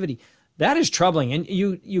Amendment activity. That is troubling. And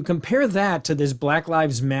you compare that to this Black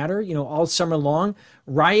Lives Matter, all summer long,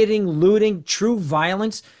 rioting, looting, true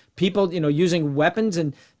violence, people, using weapons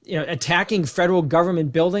and, attacking federal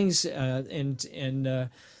government buildings, and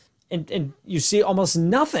you see almost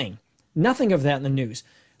nothing of that in the news.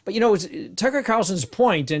 But, it's Tucker Carlson's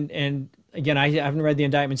point, and again, I haven't read the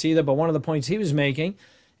indictments either, but one of the points he was making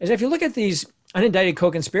is if you look at these unindicted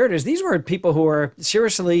co-conspirators, these were people who were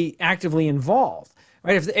seriously, actively involved.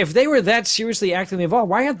 Right? If they were that seriously actively involved,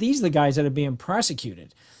 why aren't these the guys that are being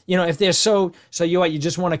prosecuted? If they're so you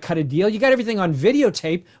just want to cut a deal? You got everything on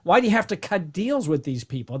videotape. Why do you have to cut deals with these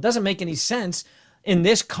people? It doesn't make any sense in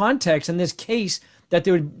this context, in this case, that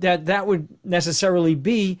that would necessarily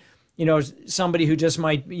be, somebody who just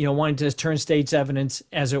might, wanting to turn state's evidence,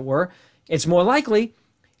 as it were. it's more likely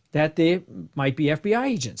that they might be FBI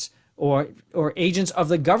agents or agents of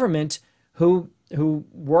the government who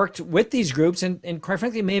worked with these groups and quite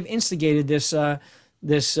frankly may have instigated this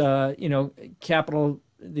Capitol,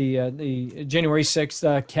 the January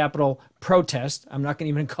 6th Capitol protest. I'm not going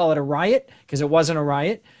to even call it a riot because it wasn't a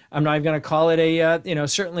riot. I'm not even going to call it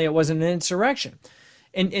certainly it wasn't an insurrection.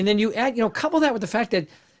 And then you add, couple that with the fact that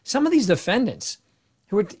some of these defendants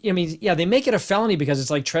who were, they make it a felony because it's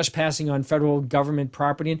like trespassing on federal government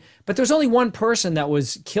property. But there's only one person that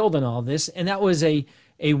was killed in all this, and that was a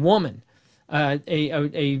woman,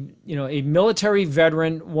 a military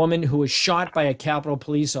veteran woman who was shot by a Capitol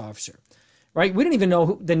police officer. Right? We don't even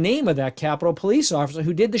know the name of that Capitol police officer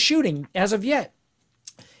who did the shooting as of yet.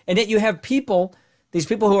 And yet you have these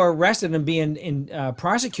people who are arrested and being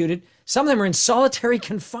prosecuted. Some of them are in solitary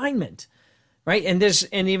confinement. Right, and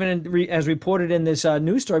even as reported in this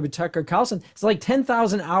news story with Tucker Carlson, it's like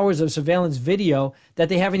 10,000 hours of surveillance video that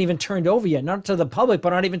they haven't even turned over yet, not to the public,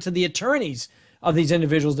 but not even to the attorneys of these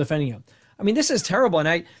individuals defending them. I mean, this is terrible.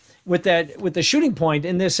 And with the shooting point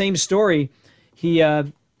in this same story, he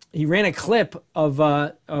ran a clip of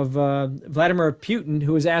Vladimir Putin,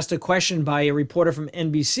 who was asked a question by a reporter from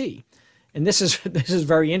NBC, and this is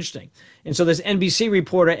very interesting. And so this NBC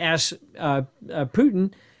reporter asked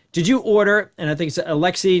Putin, did you order, and I think it's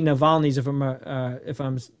Alexei Navalny's, if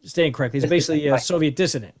I'm stating correctly, he's basically a Soviet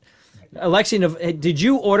dissident. Did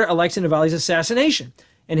you order Alexei Navalny's assassination?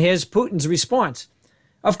 And here's Putin's response.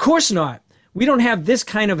 Of course not. We don't have this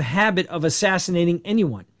kind of habit of assassinating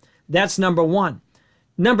anyone. That's number one.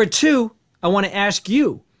 Number two, I want to ask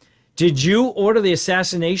you, did you order the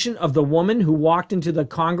assassination of the woman who walked into the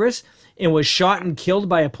Congress and was shot and killed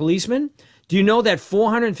by a policeman? Do you know that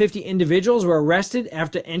 450 individuals were arrested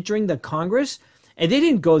after entering the Congress? And they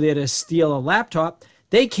didn't go there to steal a laptop.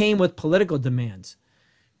 They came with political demands.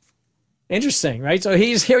 Interesting, right? So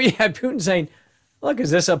here you have Putin saying, look,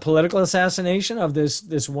 is this a political assassination of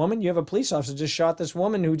this woman? You have a police officer just shot this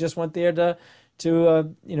woman who just went there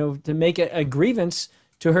to make a grievance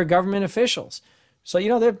to her government officials. So,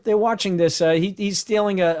 they're watching this. He's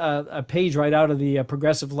stealing a page right out of the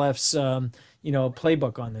progressive left's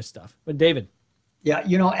playbook on this stuff. But David. Yeah,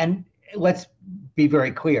 and let's be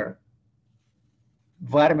very clear.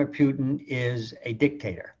 Vladimir Putin is a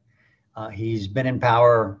dictator. He's been in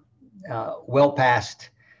power well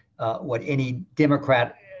past what any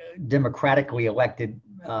democratically elected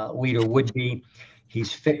leader would be.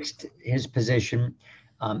 He's fixed his position.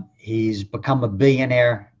 He's become a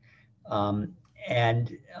billionaire.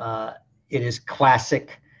 And it is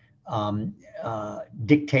classic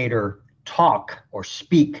dictator talk or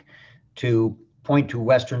speak to point to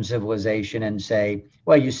Western civilization and say,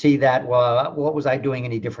 well, you see that, well, what was I doing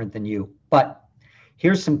any different than you? But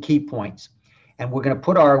here's some key points. And we're going to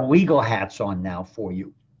put our legal hats on now for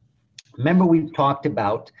you. Remember, we talked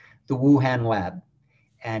about the Wuhan lab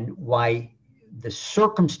and why the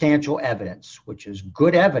circumstantial evidence, which is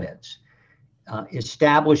good evidence,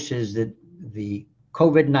 establishes that the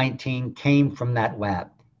COVID-19 came from that lab,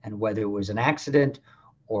 and whether it was an accident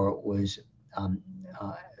or it was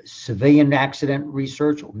civilian accident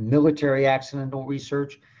research or military accidental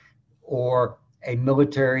research or a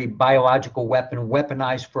military biological weapon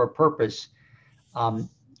weaponized for a purpose,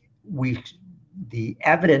 the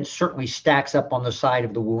evidence certainly stacks up on the side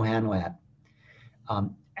of the Wuhan lab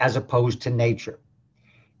as opposed to nature.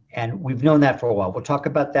 And we've known that for a while. We'll talk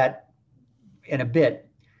about that in a bit.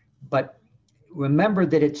 But remember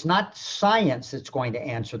that it's not science that's going to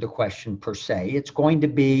answer the question per se. It's going to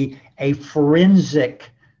be a forensic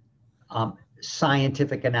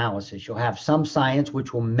scientific analysis. You'll have some science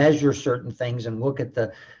which will measure certain things and look at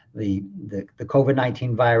the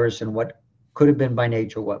COVID-19 virus and what could have been by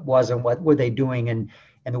nature, what wasn't, what were they doing in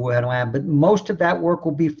the Wuhan lab. But most of that work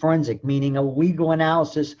will be forensic, meaning a legal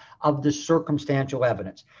analysis of the circumstantial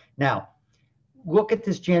evidence. Now, look at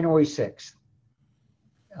this January 6th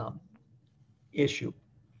issue.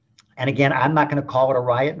 And again, I'm not going to call it a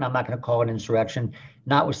riot and I'm not going to call it insurrection,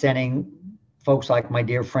 notwithstanding folks like my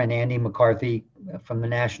dear friend Andy McCarthy from the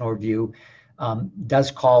National Review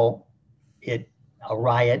does call it a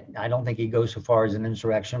riot. I don't think he goes so far as an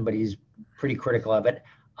insurrection, but he's pretty critical of it.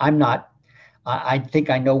 I'm not. I think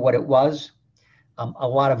I know what it was. A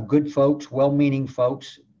lot of good folks, well-meaning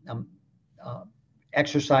folks,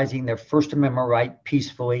 exercising their First Amendment right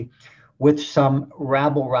peacefully with some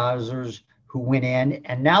rabble-rousers who went in.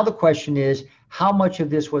 And now the question is, how much of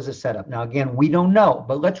this was a setup? Now, again, we don't know,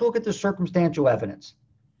 but let's look at the circumstantial evidence.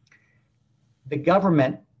 The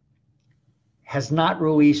government has not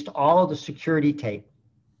released all of the security tape,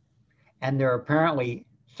 and there are apparently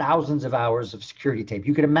thousands of hours of security tape.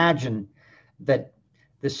 You could imagine that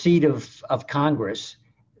the seat of Congress,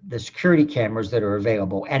 the security cameras that are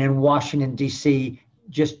available, and in Washington, D.C.,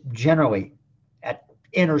 just generally at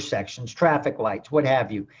intersections, traffic lights, what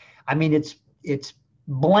have you. I mean, it's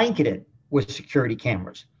blanketed with security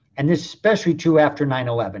cameras. And this is especially true after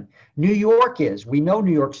 9/11. New York is. We know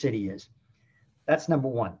New York City is. That's number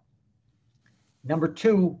one. Number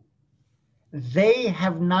two, they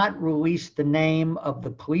have not released the name of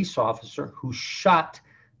the police officer who shot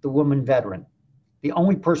the woman veteran, the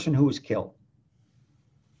only person who was killed,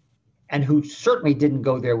 and who certainly didn't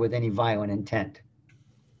go there with any violent intent.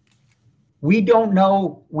 We don't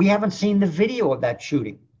know. We haven't seen the video of that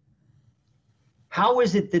shooting. How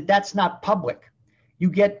is it that that's not public? You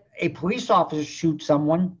get a police officer shoot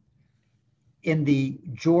someone in the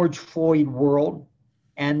George Floyd world,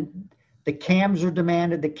 and the cams are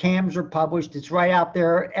demanded, the cams are published, it's right out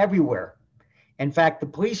there everywhere. In fact, the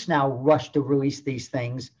police now rush to release these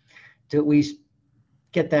things to at least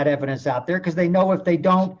get that evidence out there, because they know if they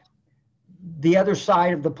don't, the other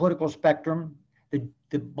side of the political spectrum,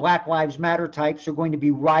 the Black Lives Matter types, are going to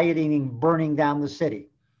be rioting and burning down the city.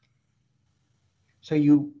 So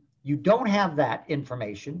you don't have that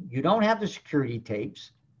information. You don't have the security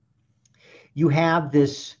tapes. You have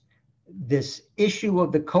this issue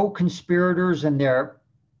of the co-conspirators and their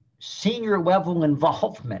senior level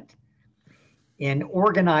involvement in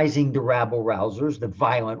organizing the rabble-rousers, the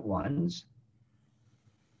violent ones,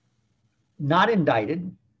 not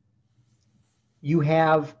indicted. You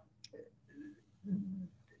have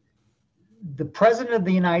the President of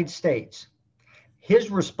the United States,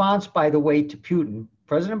 his response, by the way, to Putin,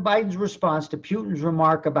 President Biden's response to Putin's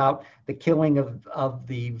remark about the killing of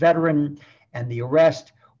the veteran and the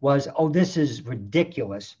arrest was, "Oh, this is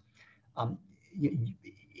ridiculous." On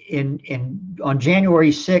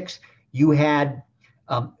January 6th, you had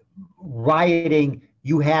rioting.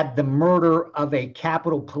 You had the murder of a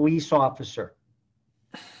Capitol police officer.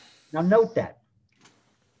 Now, note that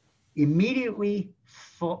immediately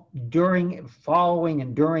following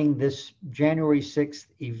and during this January 6th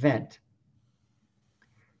event,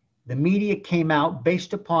 the media came out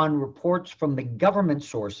based upon reports from the government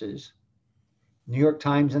sources, New York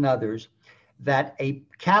Times and others, that a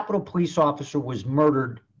Capitol police officer was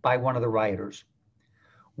murdered by one of the rioters.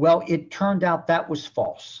 Well, it turned out that was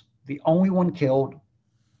false. The only one killed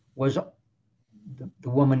was the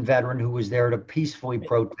woman veteran who was there to peacefully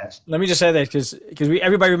protest. Let me just say that because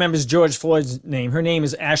everybody remembers George Floyd's name. Her name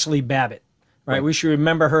is Ashley Babbitt, right? We should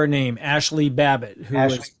remember her name, Ashley Babbitt, who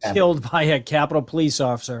was killed by a Capitol police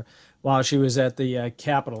officer while she was at the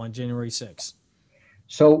Capitol on January 6th.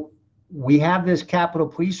 So we have this Capitol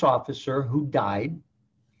police officer who died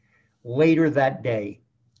later that day.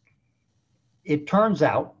 It turns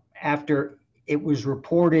out, after it was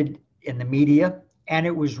reported in the media, and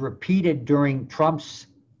it was repeated during Trump's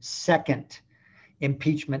second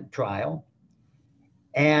impeachment trial,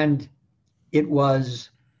 and it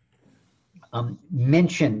was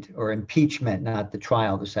mentioned, or impeachment, not the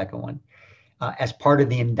trial, the second one, as part of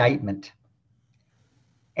the indictment.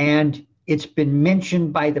 And it's been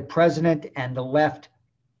mentioned by the president and the left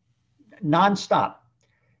nonstop.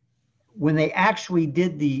 When they actually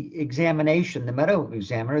did the examination, the medical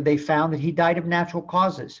examiner, they found that he died of natural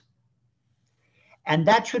causes. And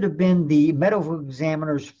that should have been the medical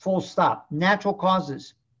examiner's full stop. Natural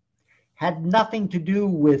causes had nothing to do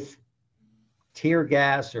with tear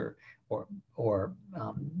gas or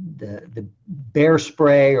the bear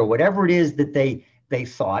spray or whatever it is that they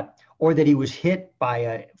thought, or that he was hit by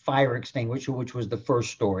a fire extinguisher, which was the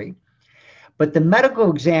first story. But the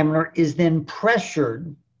medical examiner is then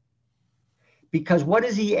pressured, because what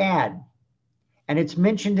does he add? And it's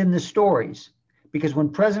mentioned in the stories, because when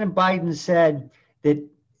President Biden said that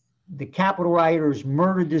the Capitol rioters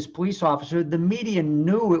murdered this police officer, the media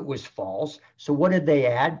knew it was false. So what did they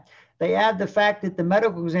add? They add the fact that the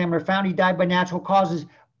medical examiner found he died by natural causes,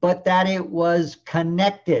 but that it was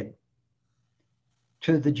connected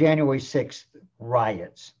to the January 6th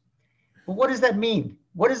riots. But what does that mean?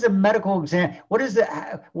 What is the medical exam? What is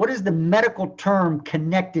the medical term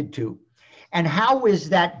connected to? And how is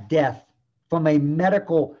that death, from a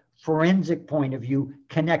medical forensic point of view,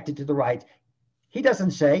 connected to the riots? He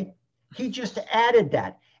doesn't say. He just added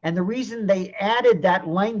that. And the reason they added that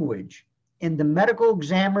language in the medical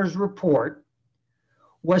examiner's report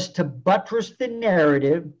was to buttress the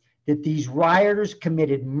narrative that these rioters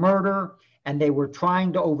committed murder and they were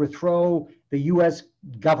trying to overthrow the U.S.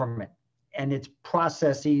 government and its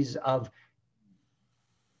processes of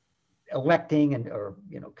electing and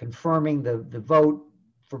confirming the vote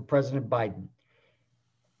for President Biden.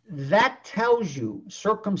 that tells you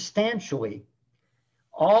circumstantially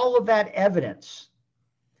all of that evidence,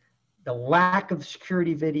 the lack of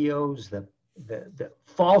security videos, the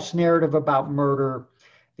false narrative about murder,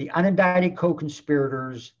 the unindicted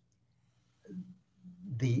co-conspirators,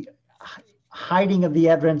 the hiding of the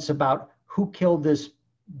evidence about who killed this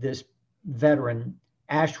veteran,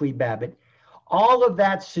 Ashley Babbitt, all of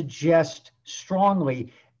that suggests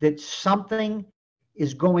strongly that something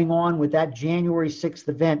is going on with that January 6th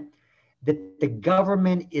event that the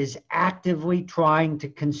government is actively trying to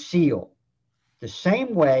conceal. The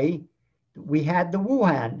same way we had the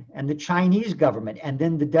Wuhan and the Chinese government, and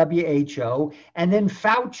then the WHO, and then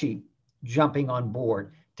Fauci jumping on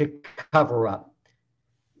board to cover up.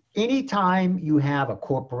 Anytime you have a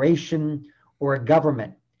corporation or a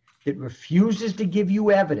government that refuses to give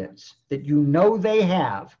you evidence that you know they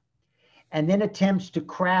have, and then attempts to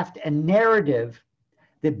craft a narrative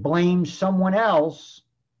that blames someone else,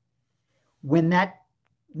 when that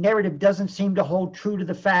narrative doesn't seem to hold true to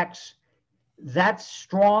the facts, that's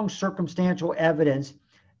strong circumstantial evidence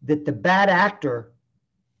that the bad actor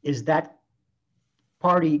is that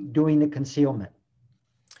party doing the concealment.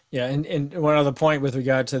 Yeah, and one other point with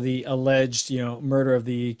regard to the alleged, murder of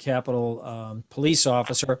the Capitol police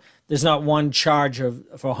officer, there's not one charge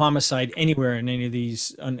for homicide anywhere in any of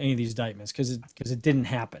these indictments because it didn't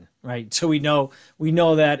happen, right? So we know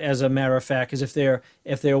that as a matter of fact, because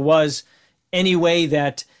if there was any way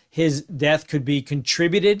that his death could be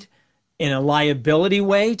contributed in a liability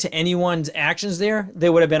way to anyone's actions there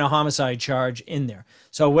would have been a homicide charge in there.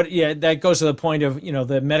 So that goes to the point of,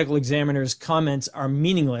 the medical examiner's comments are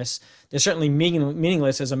meaningless. They're certainly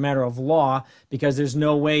meaningless as a matter of law, because there's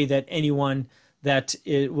no way that anyone that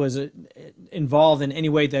was involved in any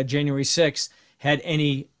way that January 6th had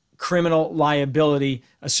any criminal liability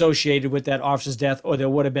associated with that officer's death, or there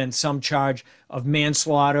would have been some charge of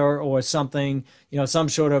manslaughter or something, some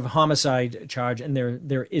sort of homicide charge, and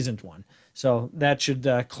there isn't one. So that should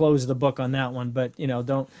close the book on that one. But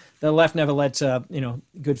the left never lets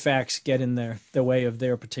good facts get in the way of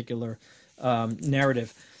their particular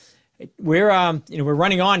narrative. We're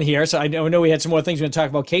running on here, so I know we had some more things we're going to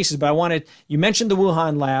talk about cases, but you mentioned the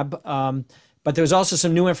Wuhan lab. But there was also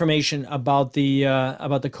some new information about the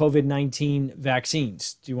COVID-19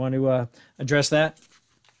 vaccines. Do you want to address that?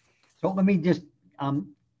 So let me just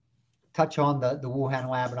touch on the Wuhan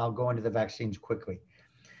lab, and I'll go into the vaccines quickly.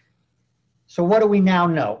 So what do we now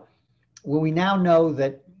know? Well, we now know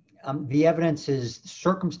that the evidence is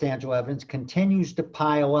circumstantial evidence continues to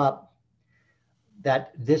pile up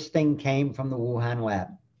that this thing came from the Wuhan lab.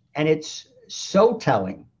 And it's so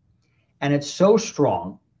telling and it's so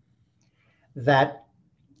strong that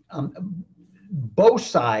both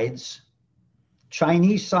sides,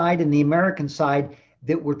 Chinese side and the American side,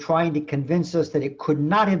 that were trying to convince us that it could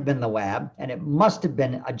not have been the lab and it must have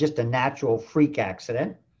been just a natural freak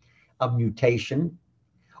accident of mutation,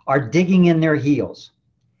 are digging in their heels.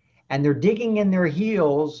 And they're digging in their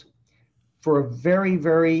heels for a very,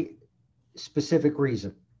 very specific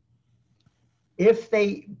reason. If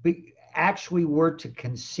they actually were to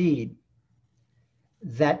concede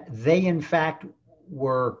that they in fact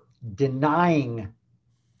were denying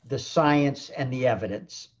the science and the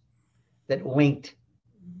evidence that linked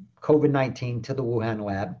COVID-19 to the Wuhan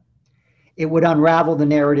lab, it would unravel the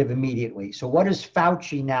narrative immediately. So what is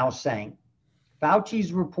Fauci now saying?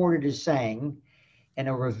 Fauci's reported as saying, in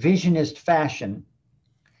a revisionist fashion,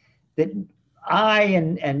 that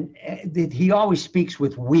that he always speaks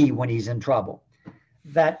with we when he's in trouble,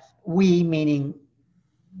 that we, meaning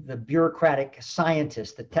the bureaucratic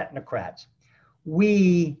scientists, the technocrats,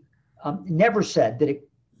 we never said that it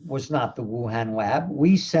was not the Wuhan lab.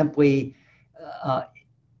 We simply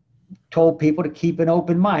told people to keep an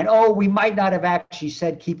open mind. Oh, we might not have actually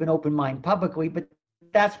said keep an open mind publicly, but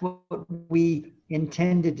that's what we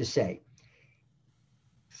intended to say.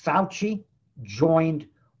 Fauci joined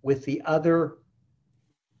with the other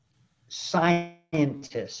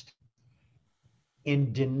scientists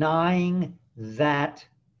in denying that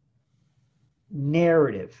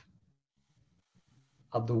narrative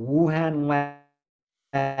of the Wuhan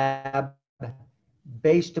lab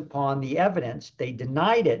based upon the evidence. They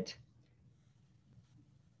denied it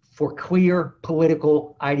for clear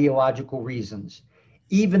political, ideological reasons.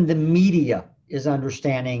 Even the media is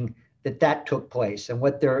understanding that took place. And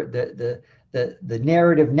what the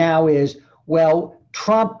narrative now is, well,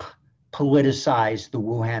 Trump politicized the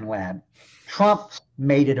Wuhan lab. Trump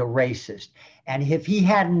made it a racist. And if he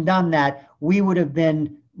hadn't done that, we would have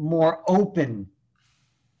been more open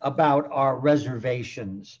about our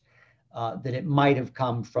reservations that it might have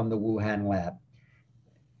come from the Wuhan lab.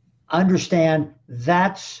 understand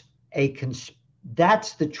that's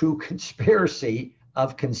the true conspiracy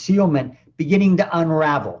of concealment beginning to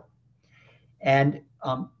unravel. And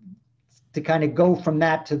to kind of go from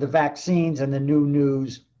that to the vaccines and the new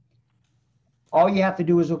news, all you have to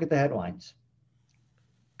do is look at the headlines.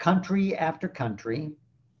 Country after country,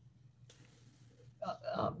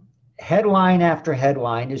 headline after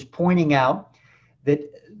headline is pointing out that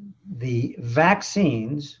the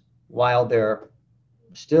vaccines, while they're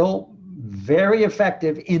still very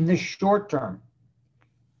effective in the short term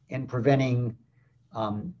in preventing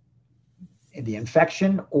the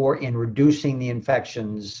infection or in reducing the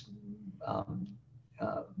infection's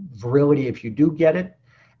virility if you do get it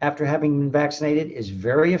after having been vaccinated, is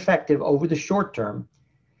very effective over the short term,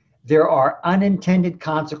 there are unintended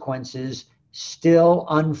consequences still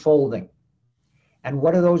unfolding. And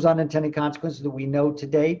what are those unintended consequences that we know to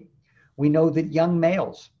date? We know that young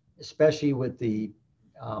males, especially with the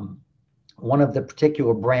one of the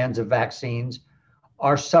particular brands of vaccines,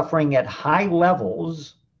 are suffering at high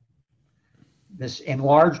levels this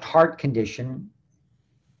enlarged heart condition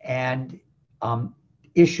and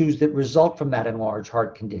issues that result from that enlarged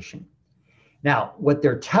heart condition. Now, what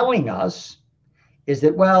they're telling us is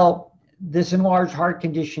that, well, this enlarged heart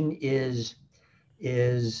condition is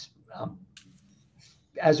as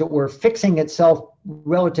it were, fixing itself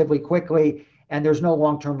relatively quickly, and there's no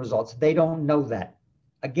long-term results. They don't know that.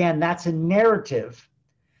 Again, that's a narrative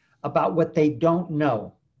about what they don't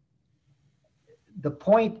know. The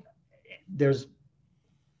point, there's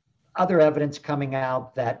other evidence coming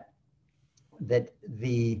out that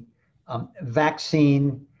the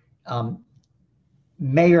vaccine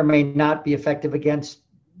may or may not be effective against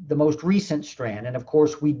the most recent strand. And of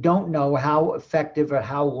course, we don't know how effective or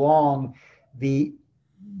how long the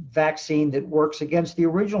vaccine that works against the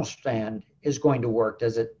original strand is going to work.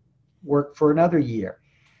 Does it work for another year?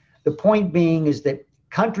 The point being is that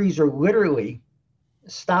countries are literally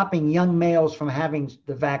stopping young males from having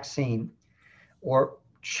the vaccine, or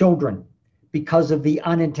children, because of the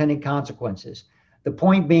unintended consequences. The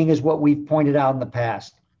point being is what we've pointed out in the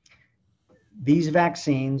past. These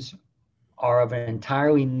vaccines are of an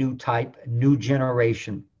entirely new type, new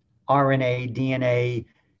generation, RNA, DNA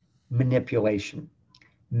manipulation,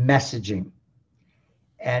 messaging.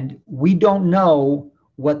 And we don't know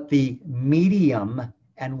what the medium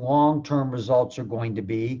and long-term results are going to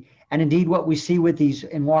be. And indeed, what we see with these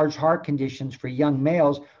enlarged heart conditions for young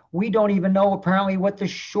males, we don't even know apparently what the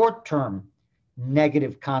short-term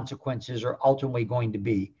negative consequences are ultimately going to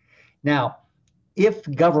be. Now, if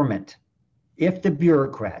government, if the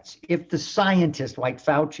bureaucrats, if the scientists like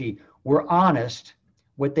Fauci were honest,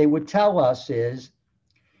 what they would tell us is,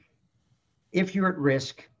 if you're at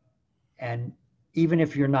risk, and even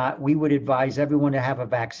if you're not, we would advise everyone to have a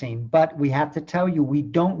vaccine. But we have to tell you, we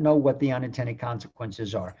don't know what the unintended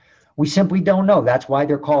consequences are. We simply don't know. That's why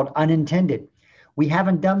they're called unintended. We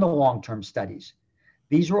haven't done the long-term studies.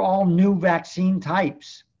 These are all new vaccine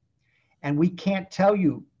types. And we can't tell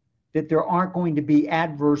you that there aren't going to be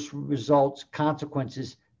adverse results,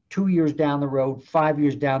 consequences 2 years down the road, 5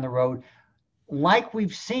 years down the road, like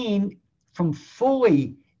we've seen from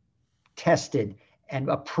fully tested and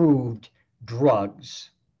approved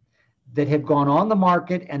drugs that had gone on the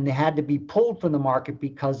market and they had to be pulled from the market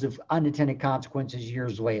because of unintended consequences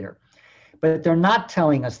years later. But they're not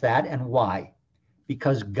telling us that. And why?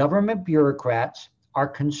 Because government bureaucrats are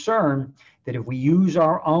concerned that if we use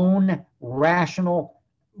our own rational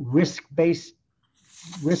risk-based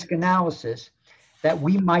risk analysis, that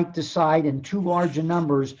we might decide in too large a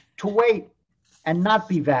numbers to wait and not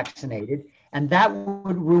be vaccinated. And that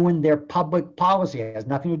would ruin their public policy. It has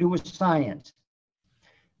nothing to do with science.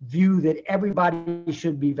 View that everybody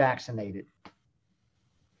should be vaccinated.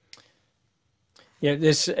 Yeah,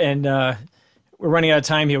 we're running out of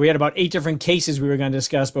time here. We had about 8 different cases we were going to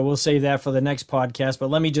discuss, but we'll save that for the next podcast. But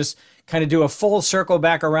let me just kind of do a full circle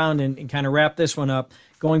back around and kind of wrap this one up.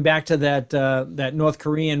 Going back to that North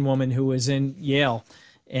Korean woman who was in Yale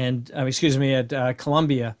and, at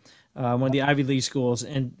Columbia, one of the Ivy League schools.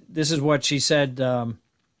 And this is what she said.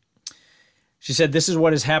 She said, "This is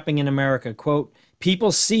what is happening in America." Quote,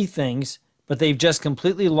 "People see things, but they've just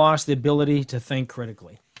completely lost the ability to think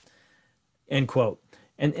critically." End quote.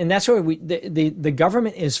 And that's where the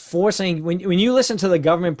government is forcing, when you listen to the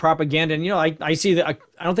government propaganda, and I see that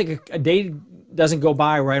I don't think a day doesn't go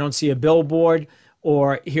by where I don't see a billboard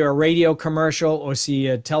or hear a radio commercial or see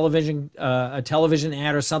a television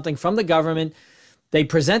ad or something from the government. They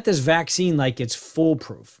present this vaccine like it's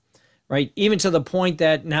foolproof, right? Even to the point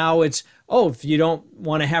that now it's, if you don't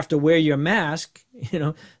want to have to wear your mask,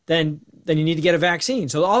 then then you need to get a vaccine.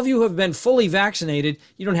 So all of you who have been fully vaccinated,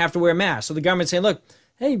 you don't have to wear masks. So the government's saying, look,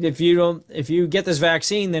 hey, if you get this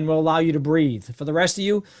vaccine, then we'll allow you to breathe. For the rest of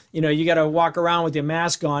you, you got to walk around with your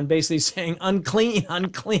mask on, basically saying unclean,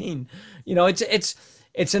 unclean.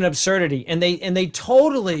 It's an absurdity, and they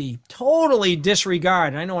totally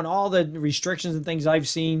disregard. And I know in all the restrictions and things I've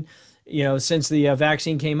seen, since the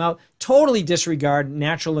vaccine came out, totally disregard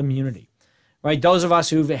natural immunity, right? Those of us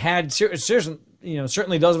who've had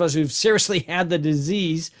certainly those of us who've seriously had the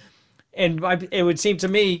disease, and it would seem to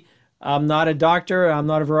me, I'm not a doctor, I'm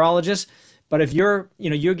not a virologist, but if you're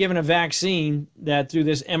given a vaccine that through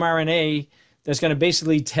this mRNA that's going to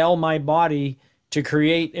basically tell my body to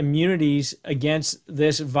create immunities against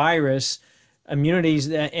this virus,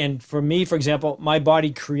 and for me, for example, my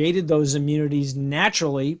body created those immunities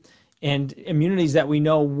naturally, and immunities that we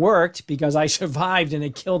know worked because I survived and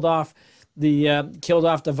it killed off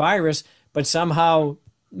the virus, but somehow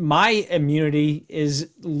my immunity is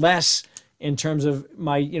less in terms of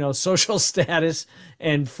my social status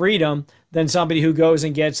and freedom than somebody who goes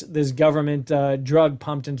and gets this government drug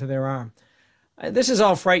pumped into their arm. This is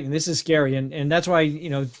all frightening. This is scary, and that's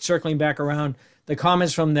why circling back around the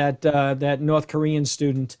comments from that North Korean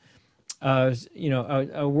student, are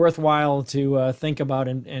worthwhile to think about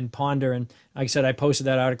and ponder. And like I said, I posted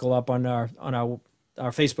that article up on our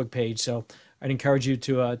Facebook page, so I'd encourage you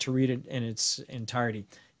to read it in its entirety.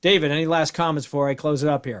 David, any last comments before I close it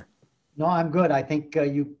up here? No, I'm good. I think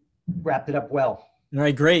you wrapped it up well. All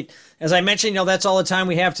right, great. As I mentioned, that's all the time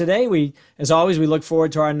we have today. As always, we look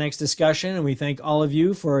forward to our next discussion, and we thank all of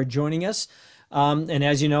you for joining us. And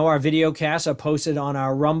as you know, our video casts are posted on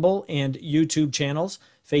our Rumble and YouTube channels,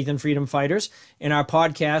 Faith and Freedom Fighters, and our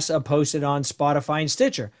podcasts are posted on Spotify and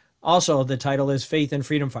Stitcher. Also, the title is Faith and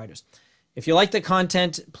Freedom Fighters. If you like the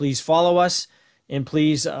content, please follow us, and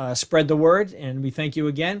please spread the word, and we thank you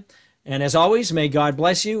again. And as always, may God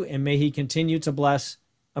bless you, and may he continue to bless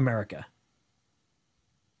America.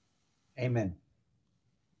 Amen.